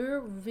 and you're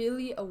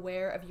really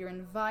aware of your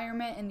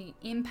environment and the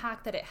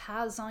impact that it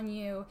has on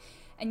you,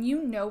 and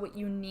you know what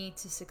you need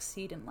to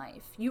succeed in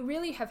life. You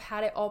really have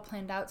had it all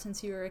planned out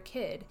since you were a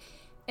kid.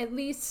 at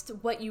least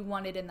what you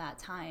wanted in that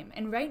time.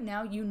 And right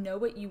now, you know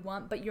what you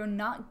want, but you're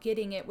not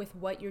getting it with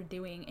what you're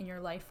doing in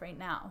your life right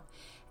now.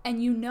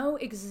 And you know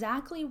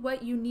exactly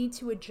what you need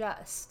to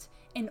adjust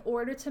in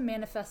order to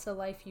manifest the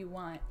life you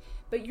want,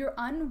 but you're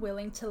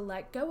unwilling to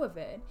let go of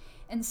it.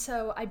 And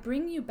so I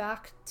bring you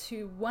back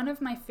to one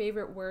of my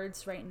favorite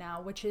words right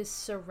now, which is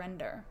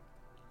surrender.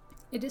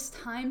 It is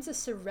time to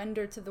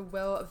surrender to the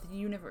will of the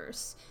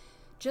universe.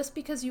 Just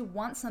because you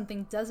want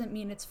something doesn't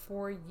mean it's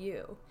for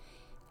you.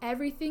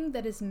 Everything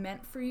that is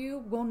meant for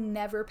you will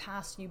never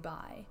pass you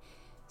by.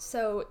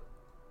 So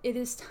it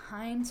is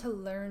time to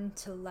learn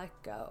to let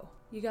go.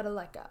 You gotta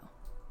let go.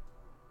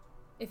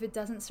 If it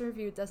doesn't serve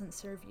you, it doesn't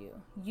serve you.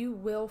 You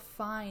will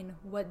find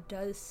what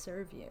does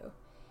serve you.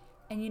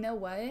 And you know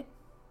what?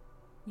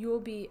 You will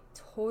be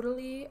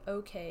totally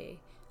okay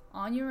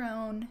on your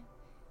own,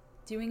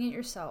 doing it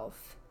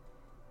yourself,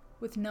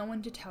 with no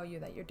one to tell you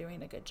that you're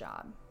doing a good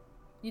job.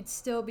 You'd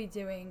still be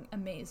doing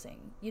amazing.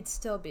 You'd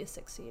still be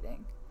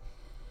succeeding.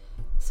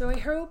 So I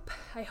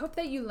hope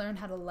that you learn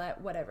how to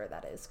let whatever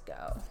that is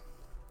go.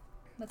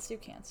 Let's do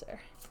Cancer.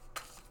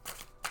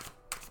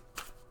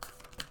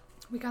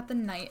 We got the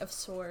Knight of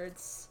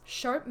Swords.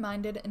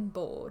 Sharp-minded and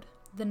bold,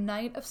 the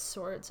Knight of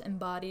Swords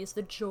embodies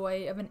the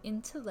joy of an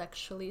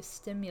intellectually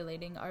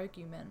stimulating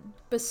argument.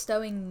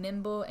 Bestowing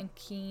nimble and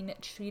keen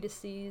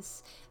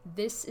treatises,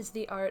 this is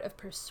the art of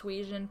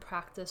persuasion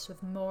practiced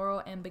with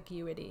moral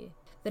ambiguity.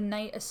 The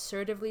knight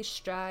assertively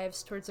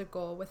strives towards a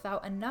goal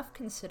without enough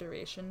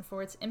consideration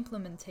for its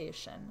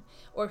implementation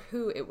or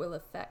who it will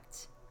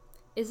affect.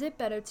 Is it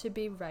better to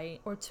be right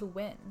or to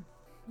win?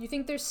 You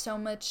think there's so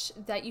much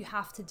that you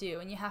have to do,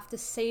 and you have to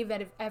save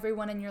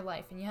everyone in your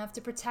life, and you have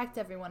to protect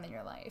everyone in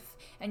your life,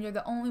 and you're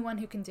the only one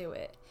who can do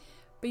it.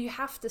 But you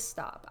have to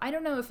stop. I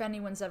don't know if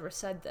anyone's ever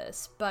said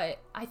this, but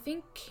I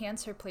think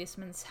Cancer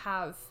placements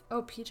have...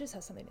 Oh, Peaches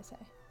has something to say.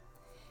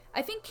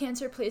 I think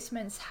Cancer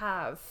placements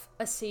have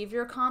a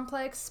savior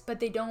complex, but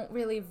they don't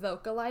really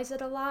vocalize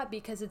it a lot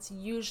because it's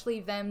usually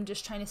them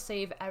just trying to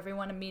save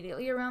everyone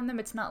immediately around them.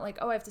 It's not like,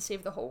 oh, I have to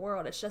save the whole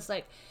world. It's just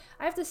like,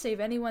 I have to save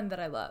anyone that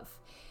I love.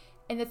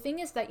 And the thing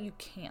is that you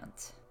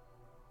can't.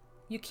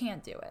 You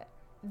can't do it.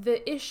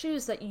 The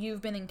issues that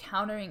you've been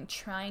encountering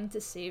trying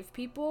to save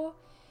people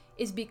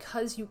is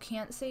because you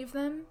can't save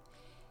them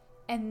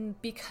and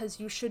because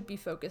you should be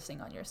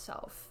focusing on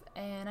yourself.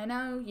 And I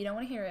know you don't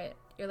want to hear it.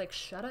 You're like,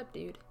 shut up,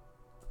 dude.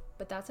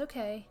 But that's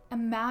okay.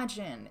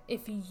 Imagine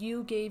if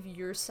you gave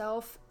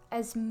yourself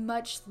as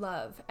much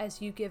love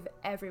as you give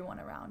everyone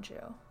around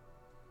you.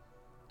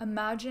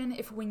 Imagine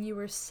if when you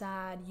were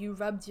sad, you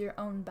rubbed your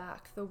own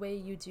back the way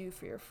you do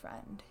for your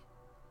friend.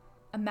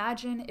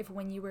 Imagine if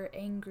when you were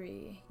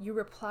angry, you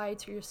replied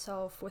to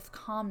yourself with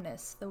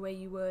calmness the way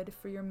you would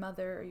for your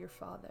mother or your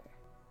father.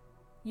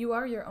 You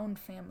are your own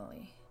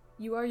family.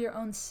 You are your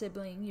own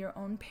sibling, your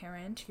own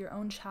parent, your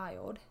own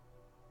child,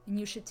 and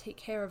you should take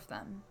care of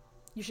them.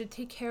 You should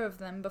take care of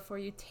them before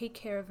you take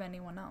care of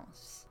anyone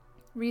else.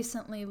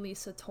 Recently,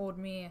 Lisa told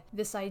me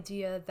this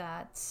idea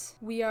that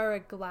we are a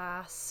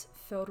glass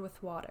filled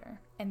with water,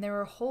 and there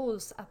are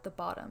holes at the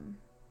bottom,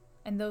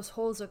 and those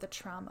holes are the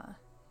trauma.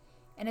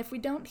 And if we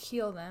don't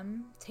heal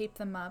them, tape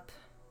them up,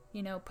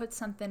 put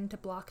something to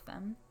block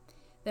them,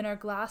 then our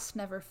glass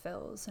never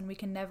fills, and we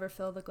can never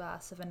fill the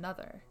glass of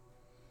another.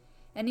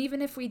 And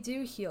even if we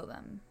do heal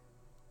them,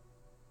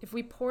 if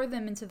we pour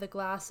them into the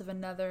glass of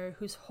another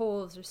whose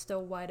holes are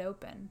still wide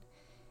open,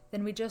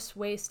 then we just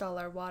waste all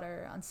our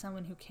water on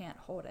someone who can't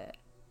hold it.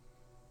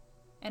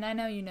 And I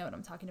know you know what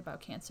I'm talking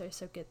about, Cancer,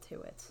 so get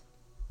to it.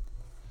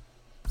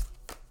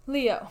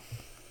 Leo.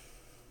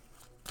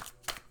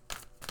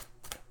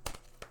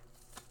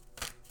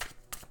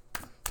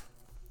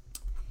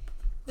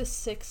 The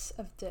Six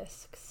of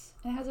Discs.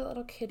 It has a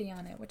little kitty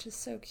on it, which is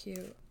so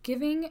cute.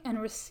 Giving and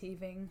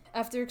receiving.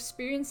 After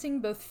experiencing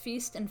both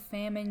feast and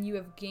famine, you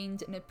have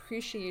gained an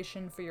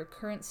appreciation for your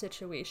current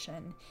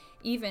situation,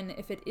 even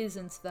if it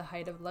isn't the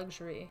height of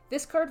luxury.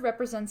 This card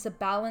represents a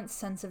balanced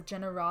sense of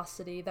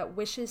generosity that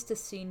wishes to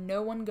see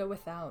no one go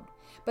without,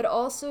 but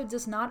also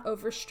does not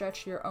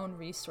overstretch your own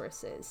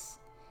resources.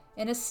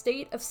 In a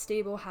state of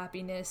stable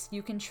happiness,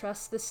 you can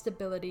trust the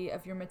stability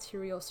of your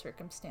material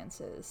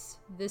circumstances.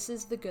 This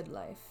is the good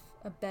life.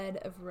 A bed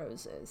of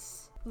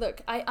roses.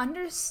 Look, I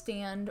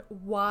understand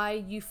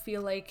why you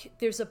feel like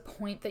there's a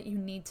point that you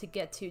need to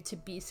get to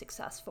be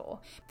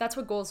successful. That's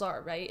what goals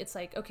are, right? It's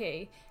like,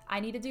 okay, I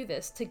need to do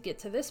this to get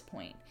to this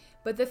point.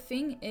 But the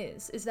thing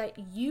is that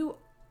you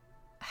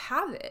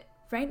have it.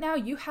 Right now,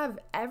 you have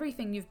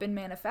everything you've been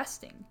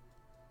manifesting.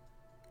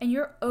 And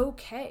you're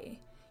okay.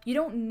 You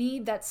don't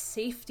need that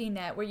safety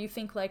net where you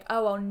think like,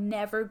 oh, I'll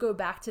never go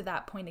back to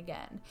that point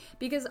again.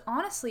 Because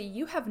honestly,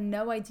 you have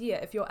no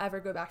idea if you'll ever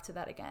go back to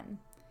that again.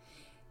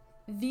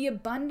 The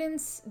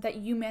abundance that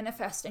you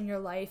manifest in your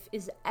life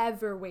is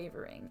ever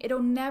wavering.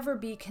 It'll never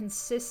be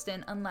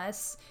consistent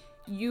unless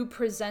you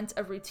present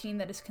a routine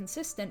that is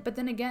consistent. But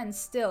then again,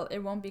 still, it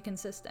won't be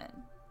consistent.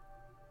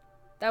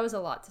 That was a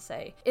lot to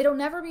say. It'll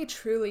never be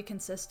truly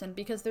consistent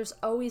because there's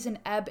always an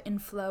ebb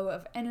and flow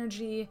of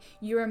energy.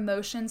 Your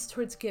emotions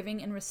towards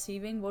giving and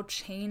receiving will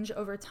change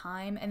over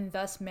time and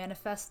thus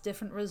manifest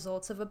different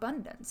results of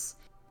abundance.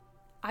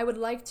 I would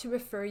like to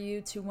refer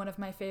you to one of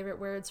my favorite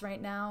words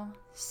right now,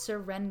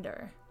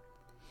 surrender.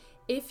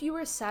 If you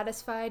are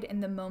satisfied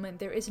in the moment,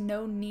 there is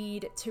no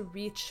need to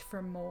reach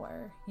for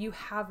more. You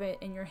have it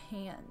in your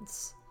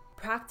hands.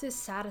 Practice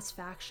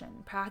satisfaction,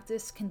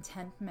 practice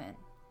contentment.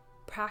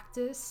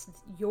 Practice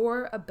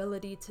your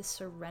ability to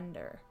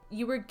surrender.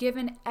 You were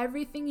given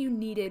everything you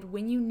needed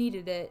when you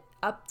needed it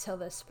up till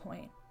this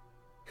point.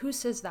 Who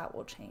says that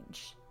will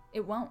change?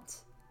 It won't.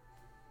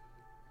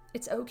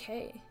 It's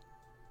okay.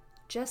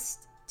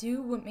 Just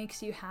do what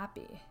makes you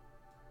happy.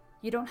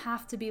 You don't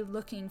have to be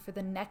looking for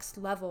the next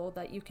level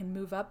that you can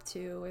move up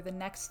to, or the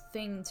next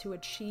thing to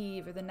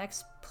achieve, or the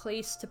next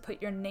place to put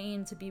your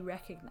name to be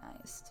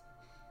recognized.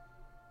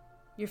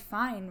 You're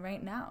fine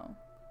right now.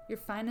 You're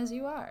fine as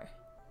you are.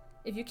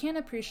 If you can't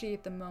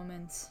appreciate the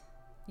moment,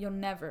 you'll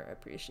never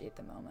appreciate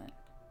the moment.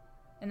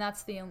 And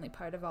that's the only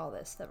part of all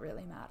this that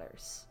really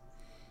matters.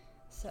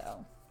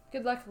 So,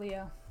 good luck,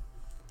 Leo.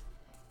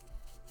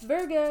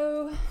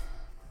 Virgo.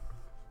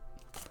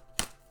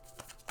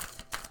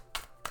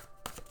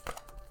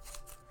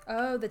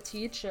 Oh, the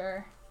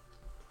teacher.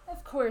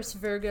 Of course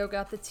Virgo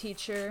got the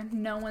teacher.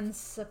 No one's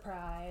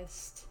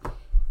surprised.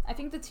 I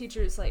think the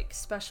teacher is like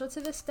special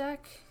to this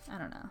deck. I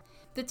don't know.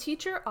 The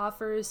teacher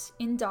offers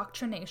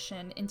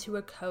indoctrination into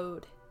a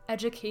code,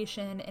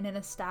 education in an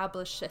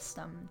established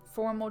system,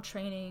 formal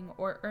training,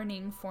 or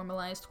earning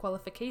formalized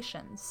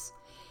qualifications.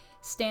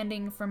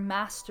 Standing for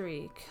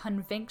mastery,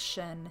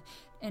 conviction,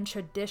 and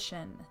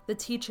tradition, the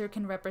teacher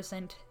can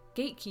represent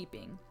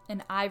gatekeeping,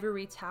 an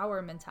ivory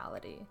tower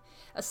mentality,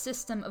 a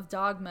system of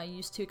dogma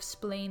used to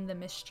explain the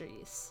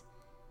mysteries.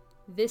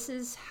 This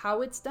is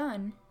how it's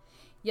done.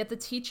 Yet the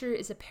teacher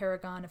is a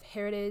paragon of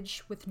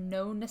heritage with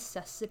no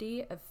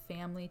necessity of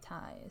family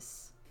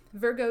ties.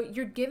 Virgo,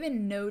 you're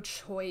given no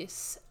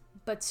choice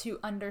but to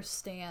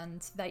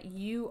understand that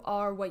you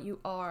are what you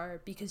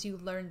are because you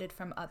learned it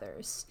from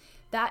others.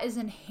 That is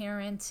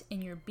inherent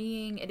in your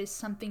being. It is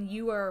something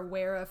you are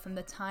aware of from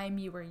the time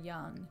you were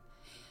young.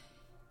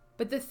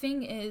 But the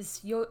thing is,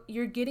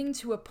 you're getting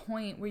to a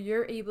point where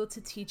you're able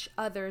to teach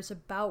others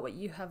about what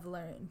you have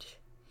learned.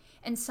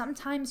 And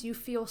sometimes you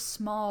feel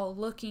small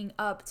looking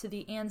up to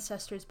the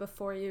ancestors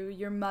before you,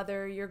 your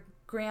mother, your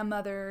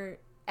grandmother,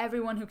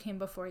 everyone who came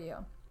before you.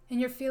 And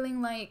you're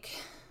feeling like,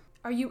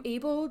 are you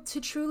able to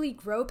truly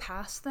grow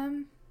past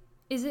them?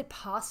 Is it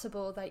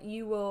possible that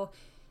you will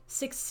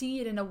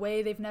succeed in a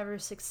way they've never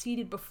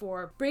succeeded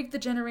before? Break the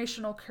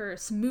generational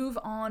curse, move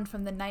on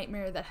from the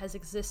nightmare that has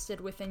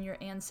existed within your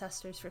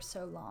ancestors for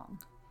so long.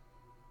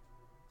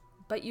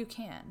 But you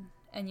can.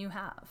 And you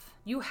have.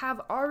 You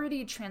have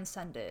already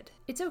transcended.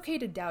 It's okay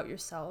to doubt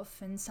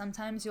yourself, and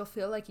sometimes you'll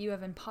feel like you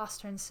have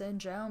imposter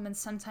syndrome, and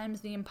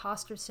sometimes the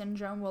imposter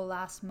syndrome will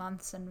last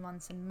months and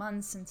months and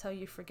months until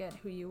you forget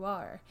who you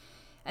are.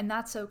 And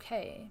that's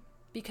okay,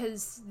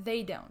 because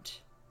they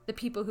don't. The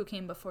people who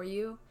came before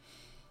you,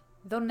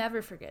 they'll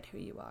never forget who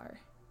you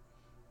are.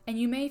 And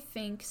you may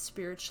think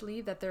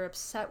spiritually that they're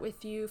upset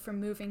with you for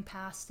moving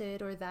past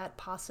it, or that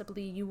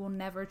possibly you will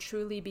never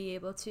truly be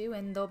able to,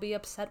 and they'll be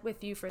upset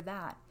with you for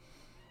that.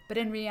 But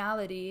in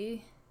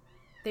reality,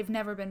 they've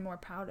never been more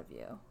proud of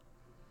you.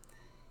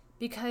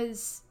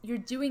 Because you're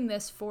doing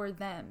this for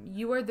them.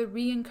 You are the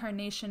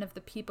reincarnation of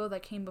the people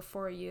that came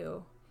before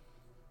you.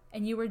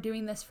 And you are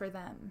doing this for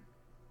them.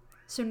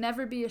 So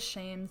never be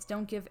ashamed.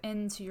 Don't give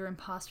in to your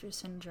imposter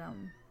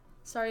syndrome.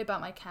 Sorry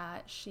about my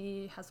cat.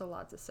 She has a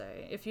lot to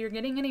say. If you're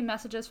getting any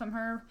messages from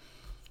her,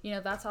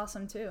 that's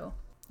awesome too.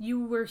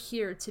 You were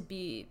here to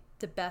be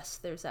the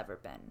best there's ever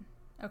been.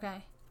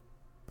 Okay?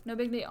 No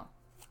big deal.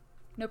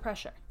 No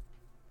pressure.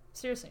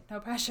 Seriously, no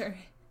pressure.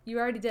 You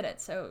already did it,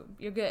 so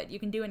you're good. You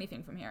can do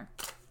anything from here.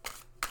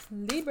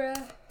 Libra.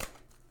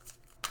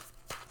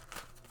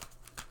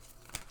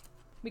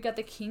 We got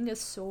the King of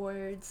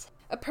Swords.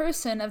 A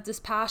person of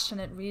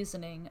dispassionate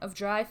reasoning, of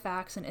dry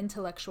facts and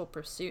intellectual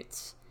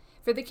pursuits.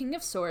 For the King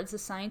of Swords, the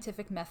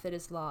scientific method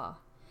is law.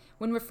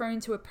 When referring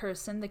to a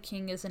person, the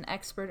king is an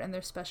expert in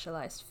their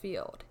specialized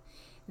field.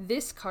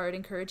 This card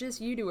encourages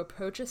you to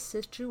approach a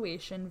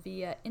situation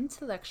via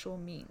intellectual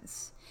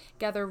means.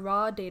 Gather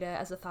raw data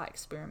as a thought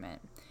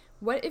experiment.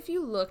 What if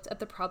you looked at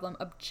the problem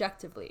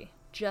objectively,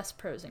 just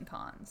pros and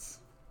cons?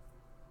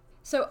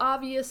 So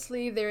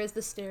obviously there is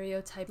the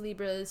stereotype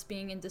Libras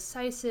being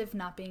indecisive,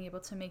 not being able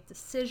to make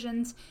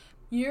decisions.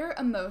 Your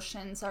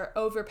emotions are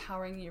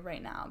overpowering you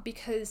right now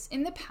because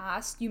in the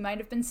past you might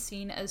have been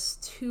seen as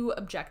too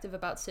objective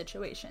about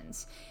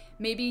situations.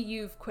 Maybe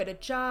you've quit a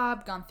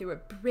job, gone through a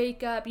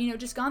breakup,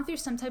 just gone through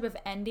some type of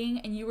ending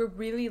and you were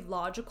really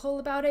logical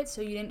about it,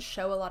 so you didn't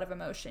show a lot of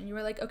emotion. You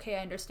were like, okay,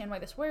 I understand why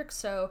this works,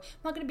 so I'm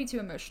not going to be too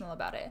emotional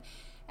about it.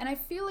 And I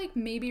feel like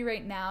maybe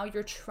right now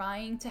you're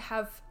trying to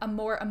have a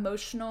more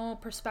emotional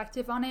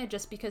perspective on it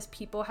just because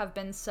people have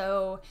been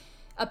so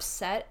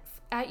upset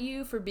at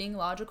you for being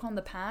logical in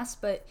the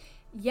past, but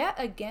yet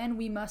again,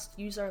 we must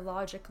use our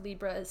logic,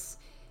 Libras.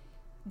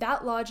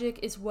 That logic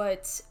is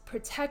what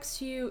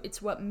protects you,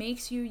 it's what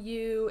makes you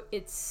you,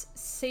 it's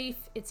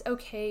safe, it's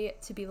okay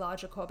to be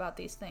logical about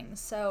these things.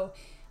 So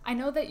I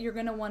know that you're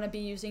going to want to be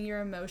using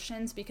your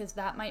emotions because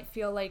that might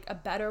feel like a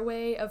better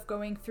way of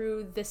going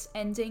through this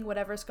ending,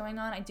 whatever's going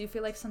on. I do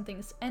feel like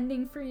something's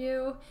ending for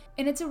you,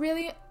 and it's a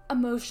really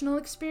emotional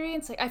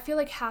experience. Like, I feel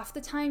like half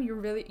the time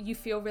you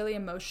feel really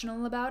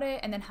emotional about it,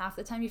 and then half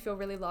the time you feel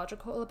really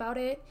logical about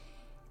it,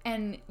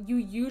 and you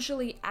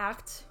usually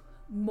act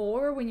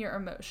more when you're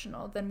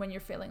emotional than when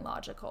you're feeling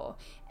logical.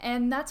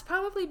 And that's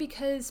probably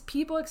because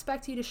people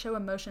expect you to show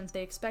emotions.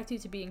 They expect you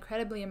to be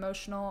incredibly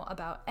emotional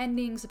about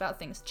endings, about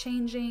things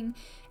changing.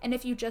 And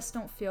if you just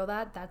don't feel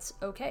that, that's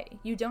okay.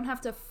 You don't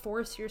have to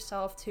force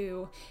yourself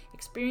to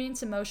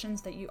experience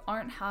emotions that you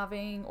aren't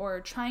having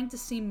or trying to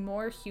seem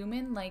more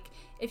human. Like,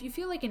 if you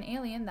feel like an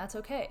alien, that's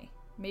okay.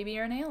 Maybe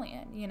you're an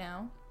alien, you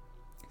know?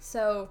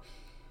 So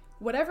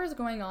whatever's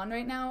going on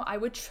right now, I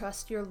would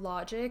trust your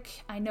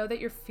logic. I know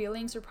that your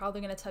feelings are probably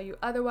going to tell you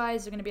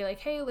otherwise. They're going to be like,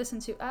 hey, listen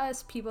to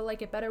us. People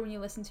like it better when you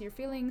listen to your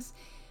feelings.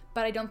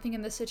 But I don't think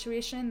in this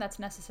situation that's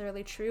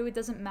necessarily true. It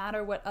doesn't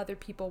matter what other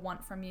people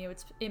want from you.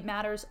 It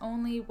matters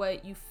only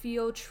what you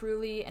feel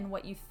truly and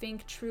what you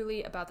think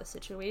truly about the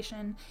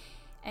situation.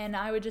 And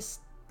I would just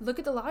look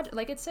at the logic.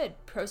 Like it said,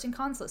 pros and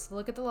cons list.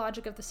 Look at the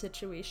logic of the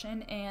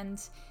situation, and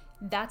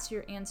that's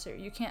your answer.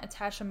 You can't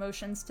attach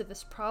emotions to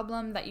this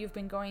problem that you've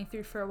been going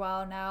through for a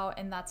while now,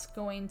 and it's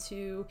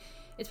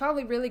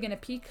probably really going to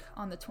peak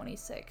on the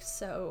 26th.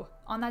 So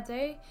on that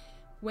day,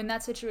 when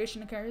that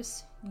situation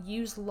occurs,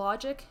 use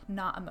logic,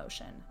 not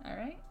emotion, all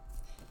right?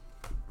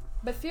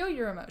 But feel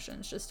your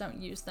emotions, just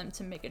don't use them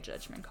to make a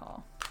judgment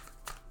call.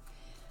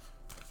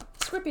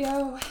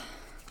 Scorpio.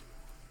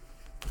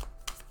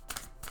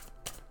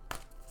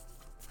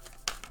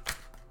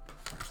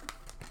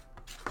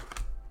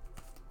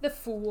 The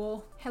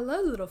Fool.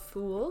 Hello, little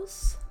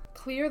fools.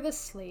 Clear the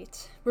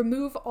slate.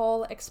 Remove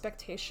all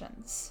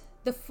expectations.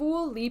 The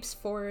Fool leaps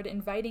forward,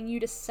 inviting you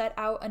to set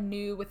out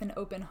anew with an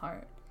open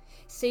heart.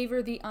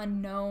 Savor the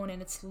unknown and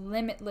its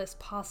limitless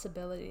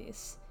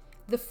possibilities.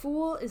 The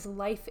Fool is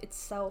life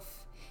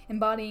itself.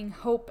 Embodying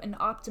hope and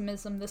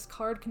optimism, this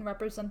card can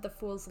represent the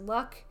Fool's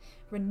luck,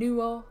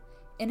 renewal,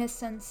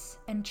 innocence,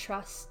 and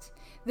trust.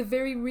 The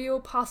very real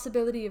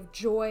possibility of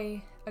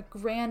joy, a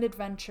grand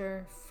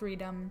adventure,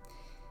 freedom.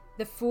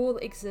 The Fool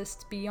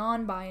exists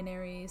beyond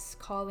binaries,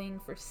 calling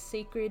for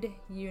sacred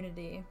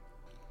unity.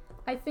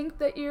 I think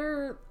that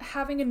you're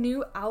having a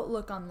new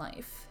outlook on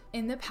life.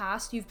 In the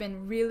past, you've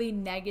been really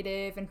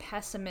negative and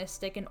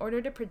pessimistic in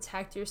order to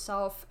protect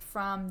yourself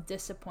from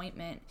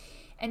disappointment.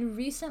 And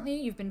recently,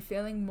 you've been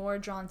feeling more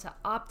drawn to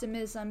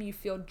optimism. You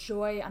feel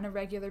joy on a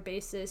regular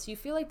basis. You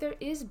feel like there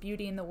is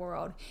beauty in the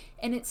world.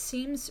 And it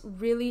seems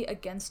really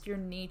against your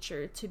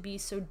nature to be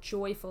so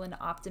joyful and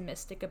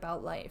optimistic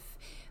about life.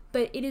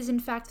 But it is in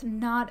fact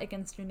not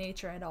against your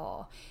nature at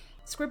all.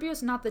 Scorpio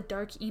is not the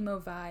dark emo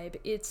vibe.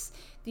 It's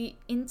the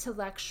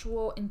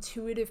intellectual,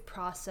 intuitive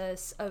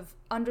process of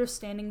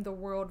understanding the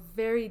world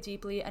very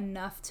deeply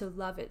enough to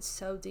love it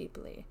so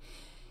deeply.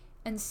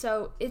 And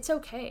so it's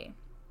okay.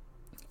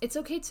 It's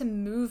okay to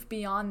move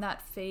beyond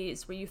that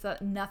phase where you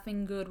thought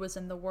nothing good was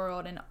in the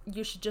world and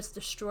you should just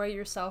destroy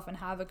yourself and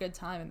have a good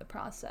time in the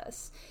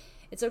process.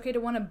 It's okay to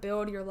want to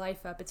build your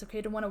life up. It's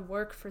okay to want to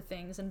work for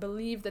things and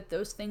believe that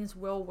those things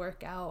will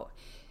work out.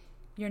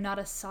 You're not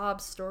a sob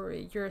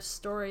story. You're a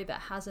story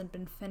that hasn't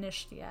been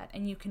finished yet,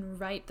 and you can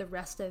write the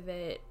rest of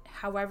it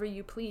however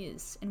you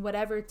please, in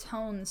whatever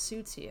tone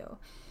suits you.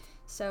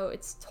 So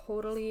it's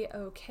totally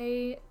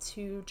okay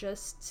to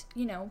just,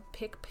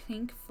 pick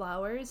pink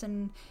flowers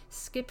and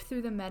skip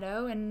through the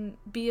meadow and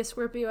be a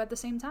Scorpio at the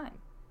same time.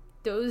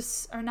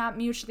 Those are not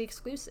mutually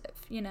exclusive,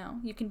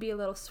 You can be a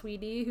little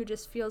sweetie who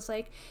just feels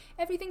like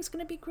everything's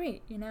going to be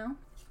great,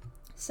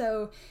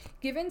 So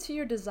give in to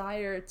your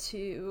desire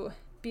to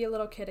be a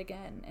little kid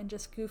again and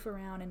just goof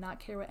around and not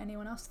care what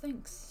anyone else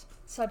thinks.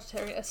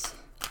 Sagittarius.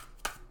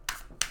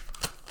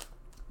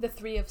 The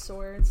Three of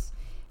Swords.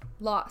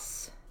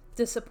 Loss.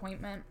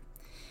 Disappointment.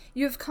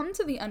 You have come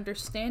to the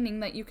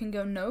understanding that you can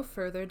go no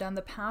further down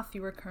the path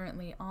you are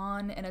currently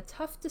on, and a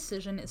tough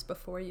decision is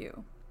before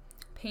you.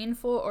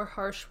 Painful or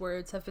harsh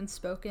words have been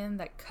spoken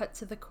that cut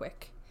to the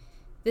quick.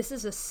 This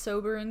is a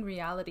sobering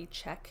reality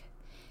check.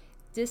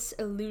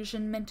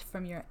 Disillusionment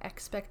from your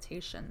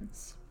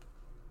expectations.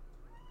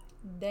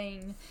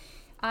 Dang.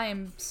 I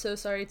am so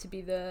sorry to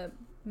be the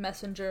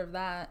messenger of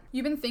that.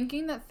 You've been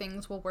thinking that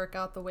things will work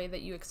out the way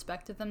that you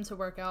expected them to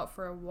work out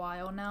for a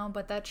while now,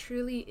 but that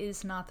truly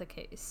is not the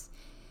case.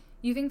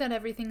 You think that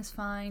everything's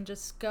fine,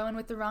 just going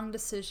with the wrong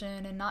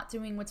decision and not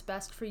doing what's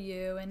best for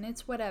you, and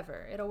it's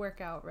whatever. It'll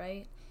work out,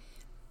 right?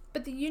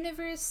 But the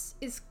universe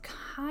is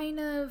kind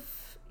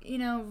of,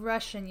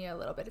 rushing you a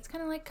little bit. It's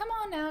kind of like, come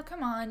on now,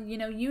 come on.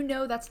 You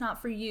know that's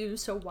not for you,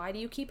 so why do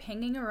you keep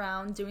hanging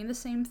around doing the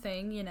same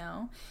thing,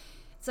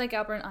 It's like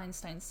Albert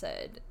Einstein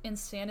said,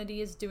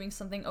 insanity is doing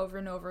something over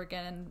and over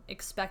again and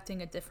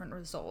expecting a different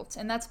result.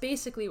 And that's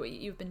basically what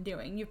you've been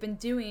doing. You've been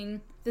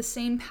doing the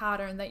same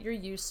pattern that you're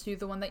used to,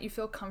 the one that you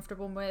feel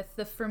comfortable with,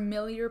 the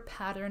familiar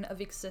pattern of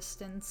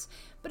existence,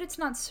 but it's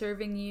not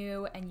serving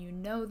you, and you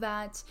know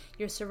that.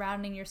 You're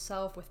surrounding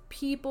yourself with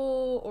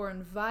people or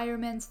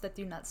environments that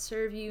do not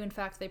serve you. In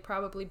fact, they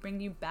probably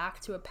bring you back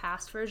to a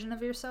past version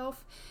of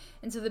yourself.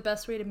 And so the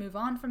best way to move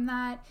on from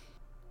that,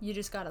 you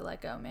just gotta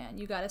let go, man.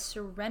 You gotta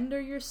surrender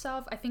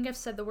yourself. I think I've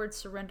said the word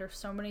surrender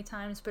so many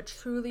times, but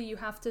truly you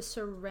have to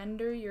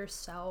surrender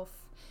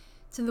yourself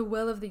to the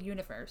will of the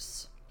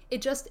universe. It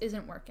just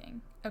isn't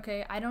working,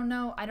 okay? I don't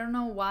know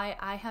why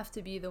I have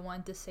to be the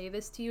one to say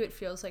this to you. It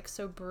feels like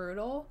so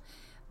brutal,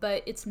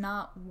 but it's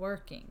not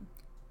working,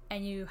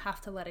 and you have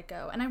to let it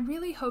go. And I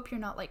really hope you're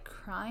not like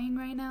crying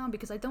right now,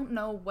 because I don't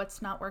know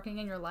what's not working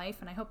in your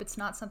life, and I hope it's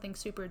not something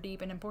super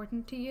deep and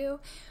important to you,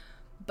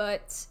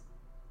 but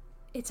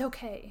it's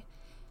okay.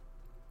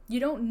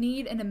 You don't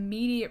need an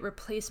immediate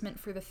replacement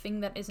for the thing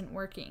that isn't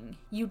working.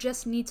 You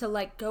just need to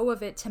let go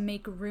of it to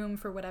make room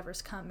for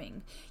whatever's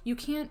coming. You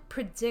can't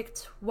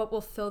predict what will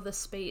fill the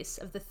space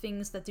of the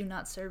things that do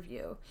not serve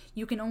you.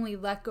 You can only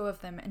let go of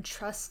them and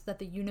trust that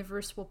the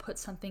universe will put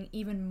something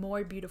even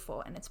more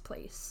beautiful in its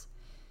place.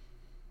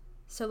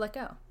 So let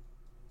go.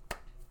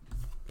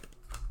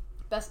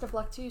 Best of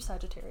luck to you,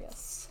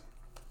 Sagittarius.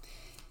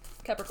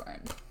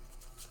 Capricorn.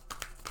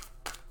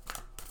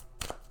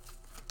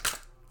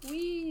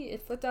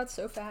 It flipped out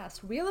so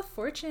fast. Wheel of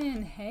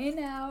Fortune, hey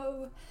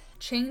now.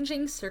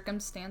 Changing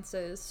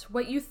circumstances.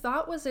 What you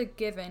thought was a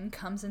given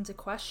comes into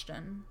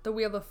question. The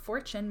Wheel of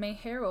Fortune may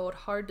herald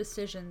hard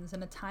decisions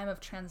in a time of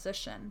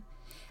transition.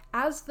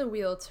 As the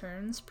wheel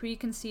turns,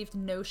 preconceived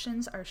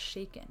notions are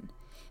shaken.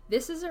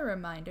 This is a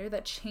reminder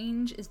that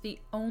change is the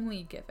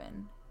only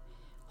given.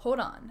 Hold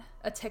on,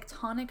 a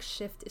tectonic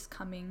shift is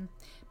coming,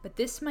 but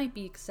this might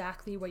be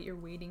exactly what you're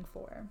waiting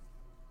for.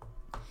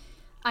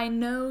 I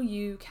know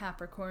you,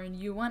 Capricorn,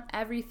 you want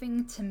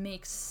everything to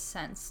make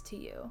sense to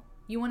you.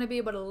 You want to be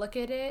able to look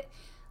at it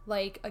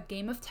like a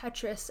game of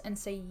Tetris and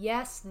say,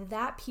 yes,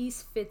 that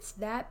piece fits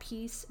that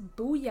piece.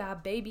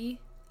 Booyah,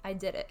 baby, I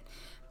did it.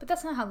 But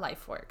that's not how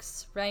life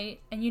works, right?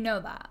 And you know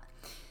that.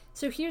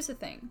 So here's the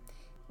thing.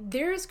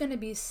 There's going to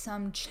be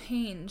some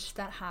change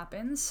that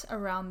happens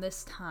around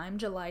this time,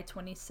 July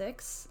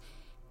 26th.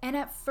 And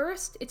at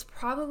first, it's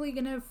probably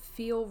going to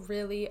feel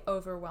really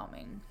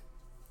overwhelming.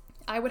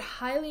 I would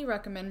highly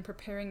recommend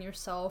preparing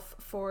yourself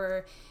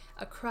for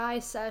a cry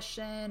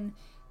session,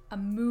 a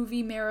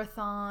movie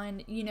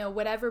marathon,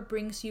 whatever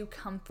brings you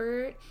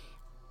comfort.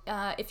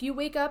 If you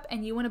wake up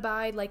and you want to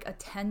buy like a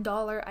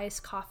 $10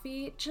 iced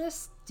coffee,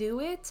 just do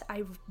it.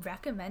 I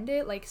recommend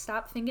it. Like,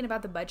 stop thinking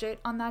about the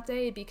budget on that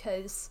day,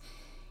 because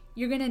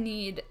you're going to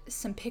need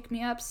some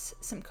pick-me-ups,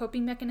 some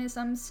coping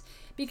mechanisms,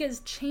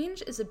 because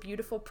change is a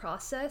beautiful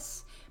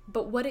process,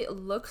 but what it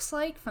looks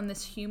like from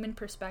this human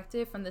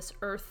perspective, from this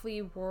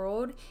earthly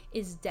world,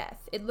 is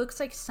death. It looks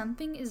like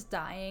something is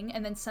dying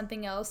and then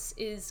something else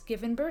is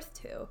given birth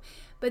to.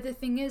 But the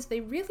thing is,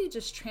 they really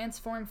just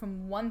transform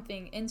from one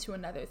thing into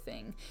another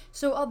thing.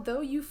 So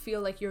although you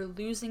feel like you're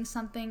losing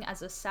something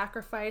as a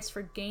sacrifice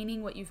for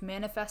gaining what you've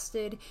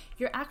manifested,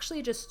 you're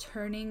actually just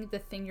turning the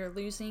thing you're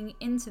losing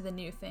into the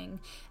new thing.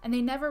 And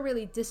they never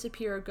really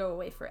disappear or go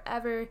away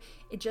forever.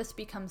 It just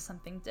becomes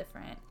something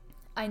different.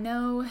 I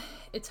know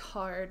it's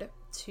hard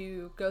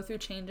to go through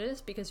changes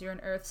because you're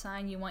an earth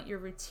sign. You want your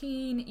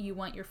routine, you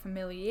want your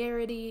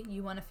familiarity,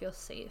 you want to feel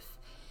safe.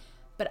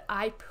 But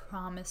I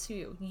promise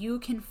you, you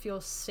can feel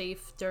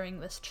safe during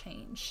this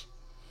change.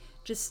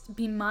 Just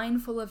be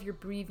mindful of your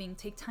breathing,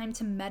 take time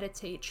to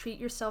meditate, treat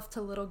yourself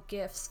to little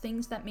gifts,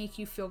 things that make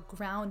you feel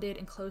grounded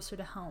and closer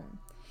to home.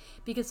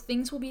 Because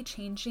things will be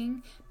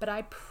changing, but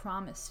I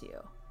promise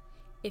you,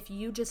 if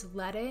you just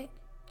let it,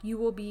 you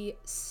will be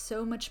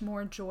so much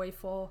more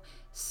joyful,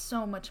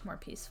 so much more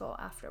peaceful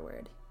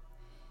afterward.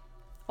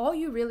 All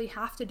you really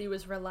have to do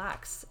is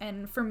relax.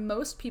 And for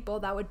most people,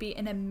 that would be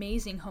an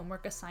amazing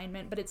homework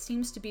assignment, but it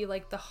seems to be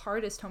like the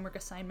hardest homework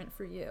assignment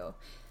for you.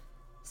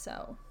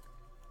 So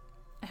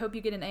I hope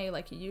you get an A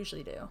like you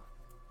usually do.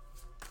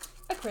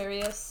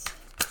 Aquarius,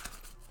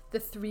 the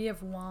Three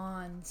of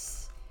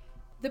Wands.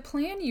 The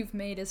plan you've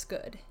made is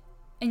good,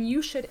 and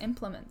you should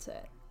implement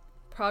it.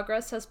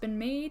 Progress has been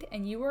made,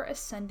 and you are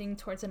ascending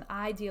towards an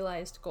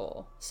idealized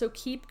goal, so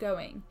keep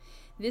going.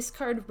 This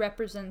card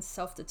represents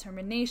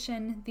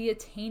self-determination, the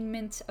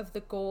attainment of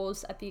the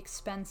goals at the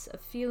expense of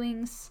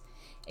feelings.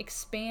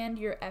 Expand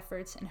your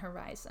efforts and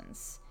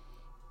horizons.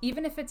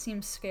 Even if it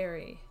seems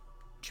scary,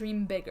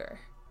 dream bigger.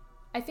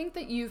 I think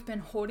that you've been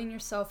holding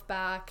yourself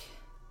back,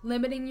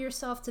 limiting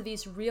yourself to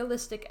these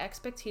realistic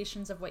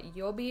expectations of what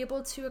you'll be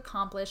able to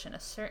accomplish in a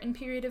certain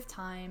period of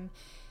time.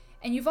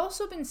 And you've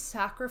also been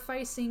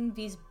sacrificing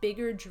these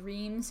bigger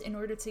dreams in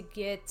order to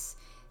get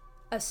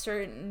a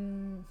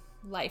certain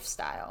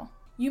lifestyle.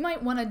 You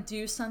might want to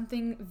do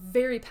something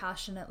very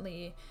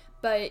passionately,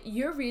 But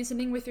you're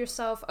reasoning with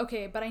yourself,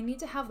 okay, but I need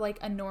to have like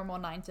a normal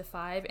 9 to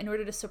 5 in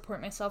order to support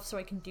myself so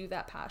I can do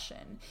that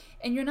passion.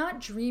 And you're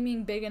not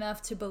dreaming big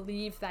enough to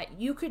believe that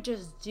you could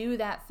just do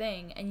that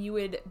thing and you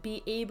would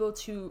be able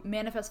to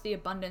manifest the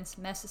abundance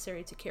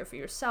necessary to care for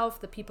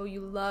yourself, the people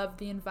you love,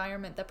 the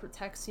environment that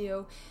protects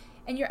you.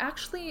 And you're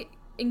actually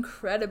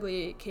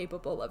incredibly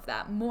capable of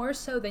that, more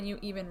so than you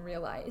even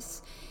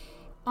realize.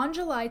 On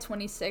July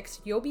 26th,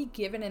 you'll be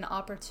given an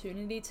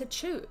opportunity to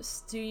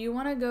choose. Do you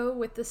want to go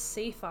with the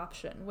safe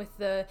option, with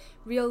the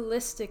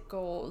realistic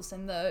goals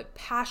and the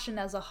passion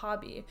as a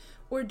hobby?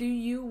 Or do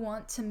you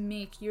want to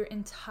make your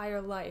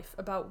entire life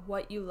about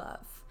what you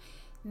love?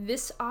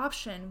 This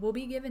option will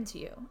be given to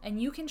you,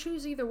 and you can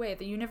choose either way.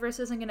 The universe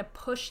isn't going to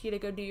push you to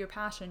go do your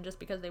passion just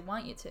because they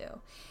want you to.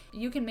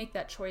 You can make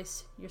that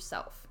choice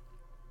yourself.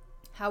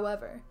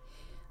 However,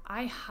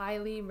 I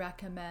highly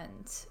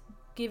recommend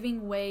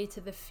giving way to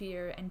the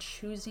fear and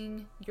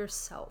choosing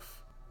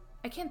yourself.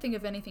 I can't think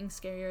of anything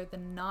scarier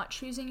than not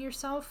choosing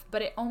yourself,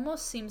 but it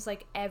almost seems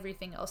like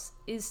everything else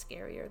is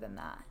scarier than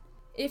that.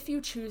 If you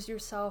choose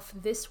yourself,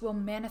 this will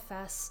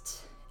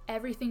manifest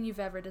everything you've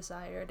ever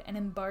desired and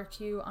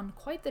embark you on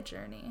quite the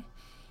journey.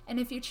 And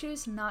if you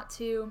choose not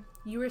to,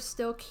 you are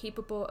still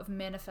capable of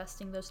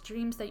manifesting those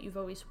dreams that you've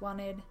always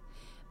wanted.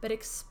 But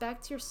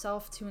expect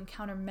yourself to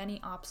encounter many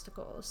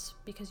obstacles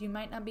because you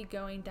might not be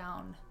going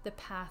down the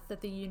path that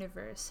the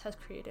universe has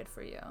created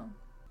for you.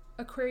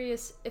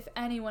 Aquarius, if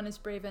anyone is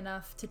brave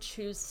enough to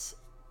choose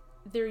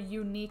their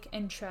unique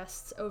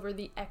interests over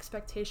the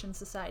expectations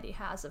society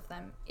has of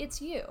them, it's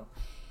you.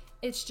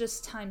 It's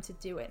just time to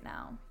do it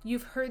now.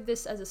 You've heard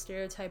this as a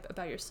stereotype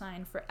about your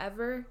sign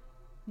forever.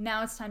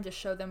 Now it's time to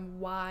show them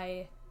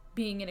why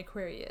being an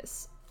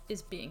Aquarius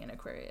is being an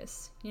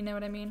Aquarius. You know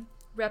what I mean?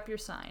 Rep your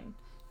sign.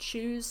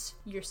 Choose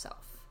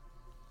yourself.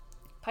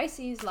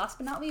 Pisces, last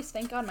but not least,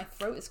 thank God my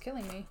throat is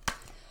killing me.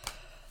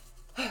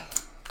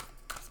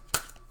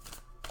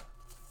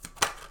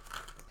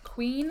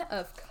 Queen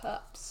of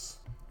Cups.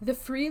 The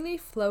freely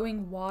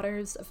flowing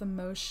waters of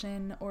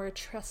emotion or a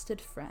trusted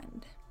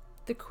friend.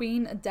 The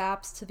Queen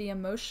adapts to the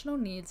emotional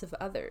needs of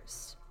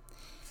others.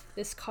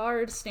 This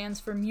card stands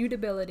for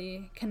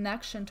mutability,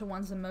 connection to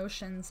one's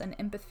emotions, and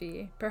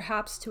empathy,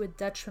 perhaps to a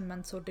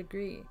detrimental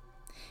degree.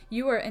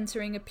 You are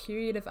entering a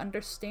period of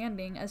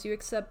understanding as you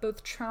accept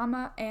both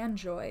trauma and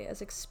joy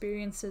as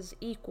experiences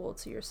equal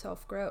to your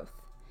self-growth.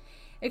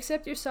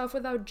 Accept yourself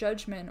without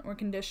judgment or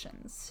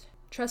conditions.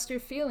 Trust your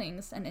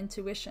feelings and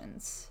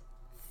intuitions.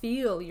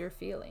 Feel your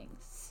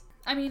feelings.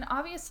 I mean,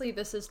 obviously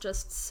this is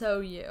just so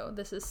you.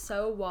 This is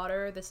so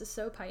water. This is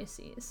so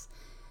Pisces.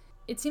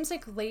 It seems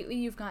like lately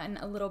you've gotten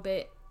a little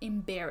bit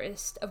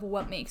embarrassed of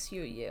what makes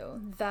you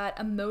you. That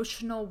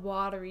emotional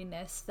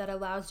wateriness that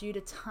allows you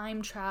to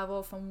time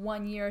travel from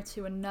one year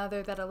to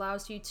another, that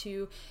allows you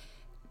to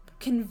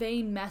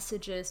convey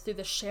messages through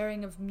the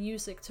sharing of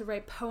music, to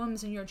write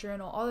poems in your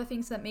journal, all the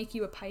things that make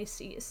you a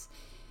Pisces.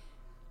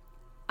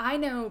 I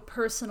know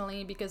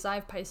personally, because I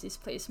have Pisces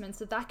placements,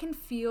 that can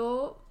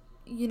feel,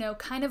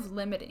 kind of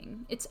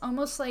limiting. It's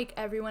almost like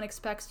everyone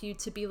expects you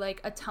to be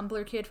like a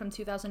Tumblr kid from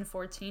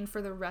 2014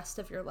 for the rest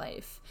of your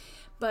life.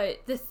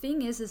 But the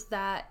thing is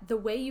that the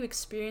way you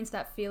experience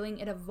that feeling,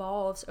 it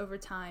evolves over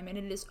time, and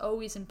it is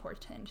always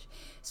important.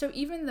 So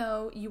even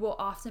though you will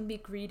often be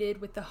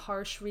greeted with the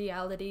harsh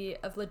reality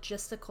of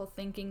logistical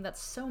thinking that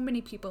so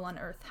many people on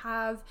Earth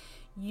have,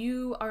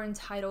 you are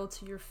entitled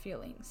to your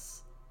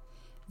feelings.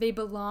 They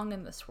belong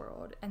in this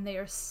world, and they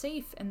are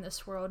safe in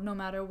this world no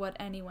matter what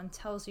anyone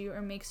tells you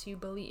or makes you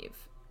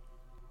believe.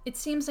 It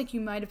seems like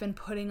you might have been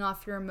putting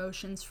off your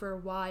emotions for a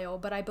while,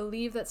 but I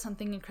believe that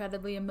something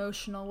incredibly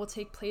emotional will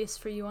take place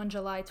for you on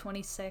July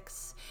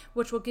 26th,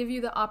 which will give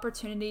you the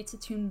opportunity to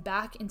tune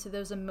back into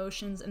those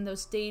emotions and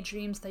those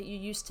daydreams that you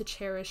used to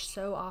cherish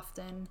so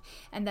often,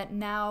 and that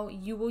now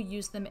you will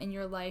use them in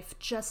your life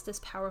just as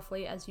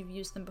powerfully as you've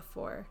used them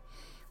before.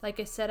 Like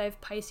I said, I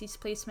have Pisces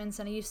placements,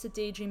 and I used to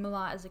daydream a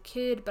lot as a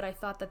kid, but I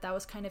thought that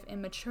was kind of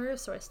immature,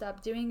 so I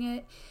stopped doing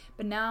it.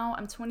 But now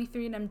I'm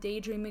 23 and I'm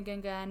daydreaming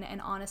again,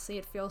 and honestly,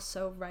 it feels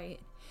so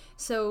right.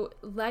 So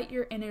let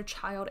your inner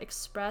child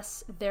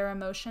express their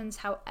emotions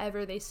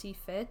however they see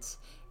fit,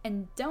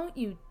 and don't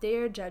you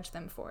dare judge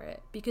them for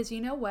it. Because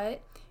you know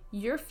what?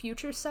 Your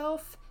future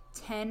self,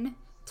 10,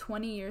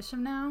 20 years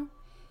from now,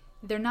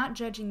 they're not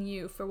judging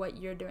you for what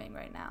you're doing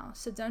right now.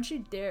 So don't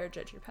you dare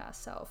judge your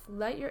past self.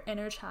 Let your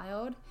inner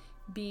child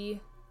be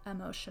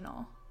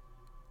emotional.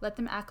 Let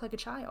them act like a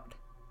child.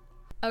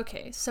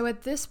 Okay, so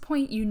at this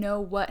point you know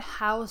what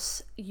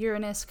house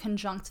Uranus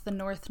conjunct the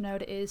North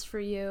Node is for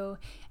you,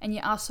 and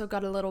you also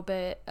got a little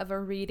bit of a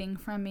reading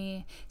from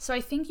me. So I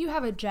think you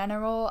have a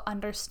general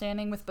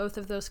understanding with both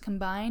of those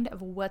combined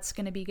of what's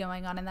going to be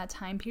going on in that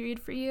time period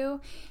for you.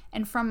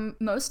 And from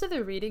most of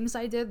the readings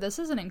I did, this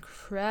is an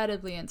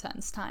incredibly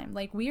intense time.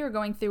 Like, we are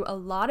going through a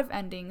lot of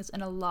endings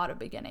and a lot of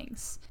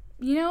beginnings.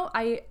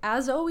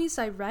 As always,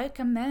 I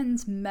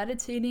recommend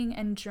meditating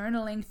and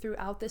journaling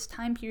throughout this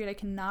time period. I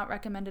cannot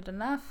recommend it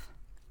enough.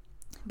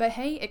 But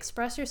hey,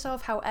 express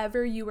yourself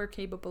however you are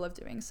capable of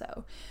doing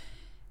so.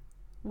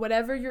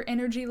 whatever your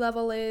energy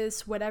level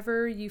is,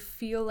 whatever you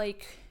feel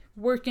like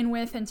working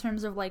with in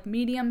terms of like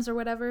mediums or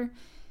whatever,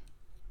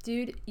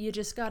 dude, you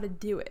just gotta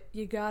do it.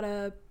 You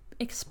gotta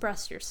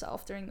express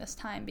yourself during this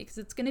time, because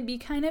it's gonna be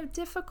kind of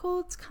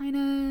difficult. It's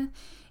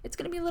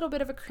gonna be a little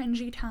bit of a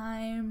cringy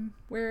time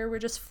where we're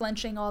just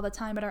flinching all the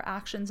time at our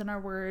actions and our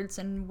words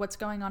and what's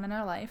going on in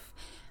our life.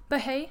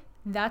 But hey,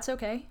 that's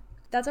okay.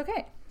 That's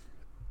okay.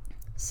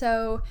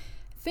 So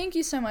thank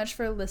you so much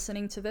for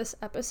listening to this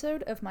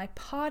episode of my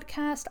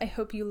podcast. I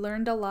hope you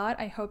learned a lot.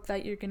 I hope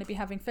that you're going to be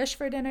having fish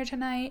for dinner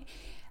tonight.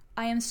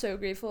 I am so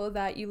grateful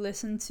that you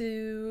listen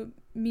to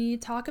me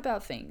talk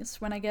about things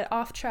when I get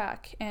off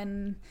track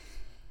and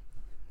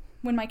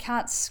when my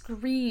cat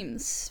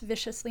screams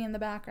viciously in the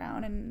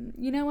background. And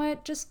you know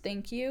what? Just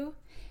thank you.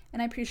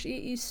 And I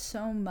appreciate you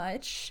so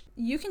much.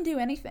 You can do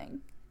anything.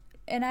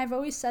 And I've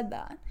always said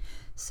that.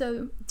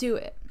 So do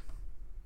it.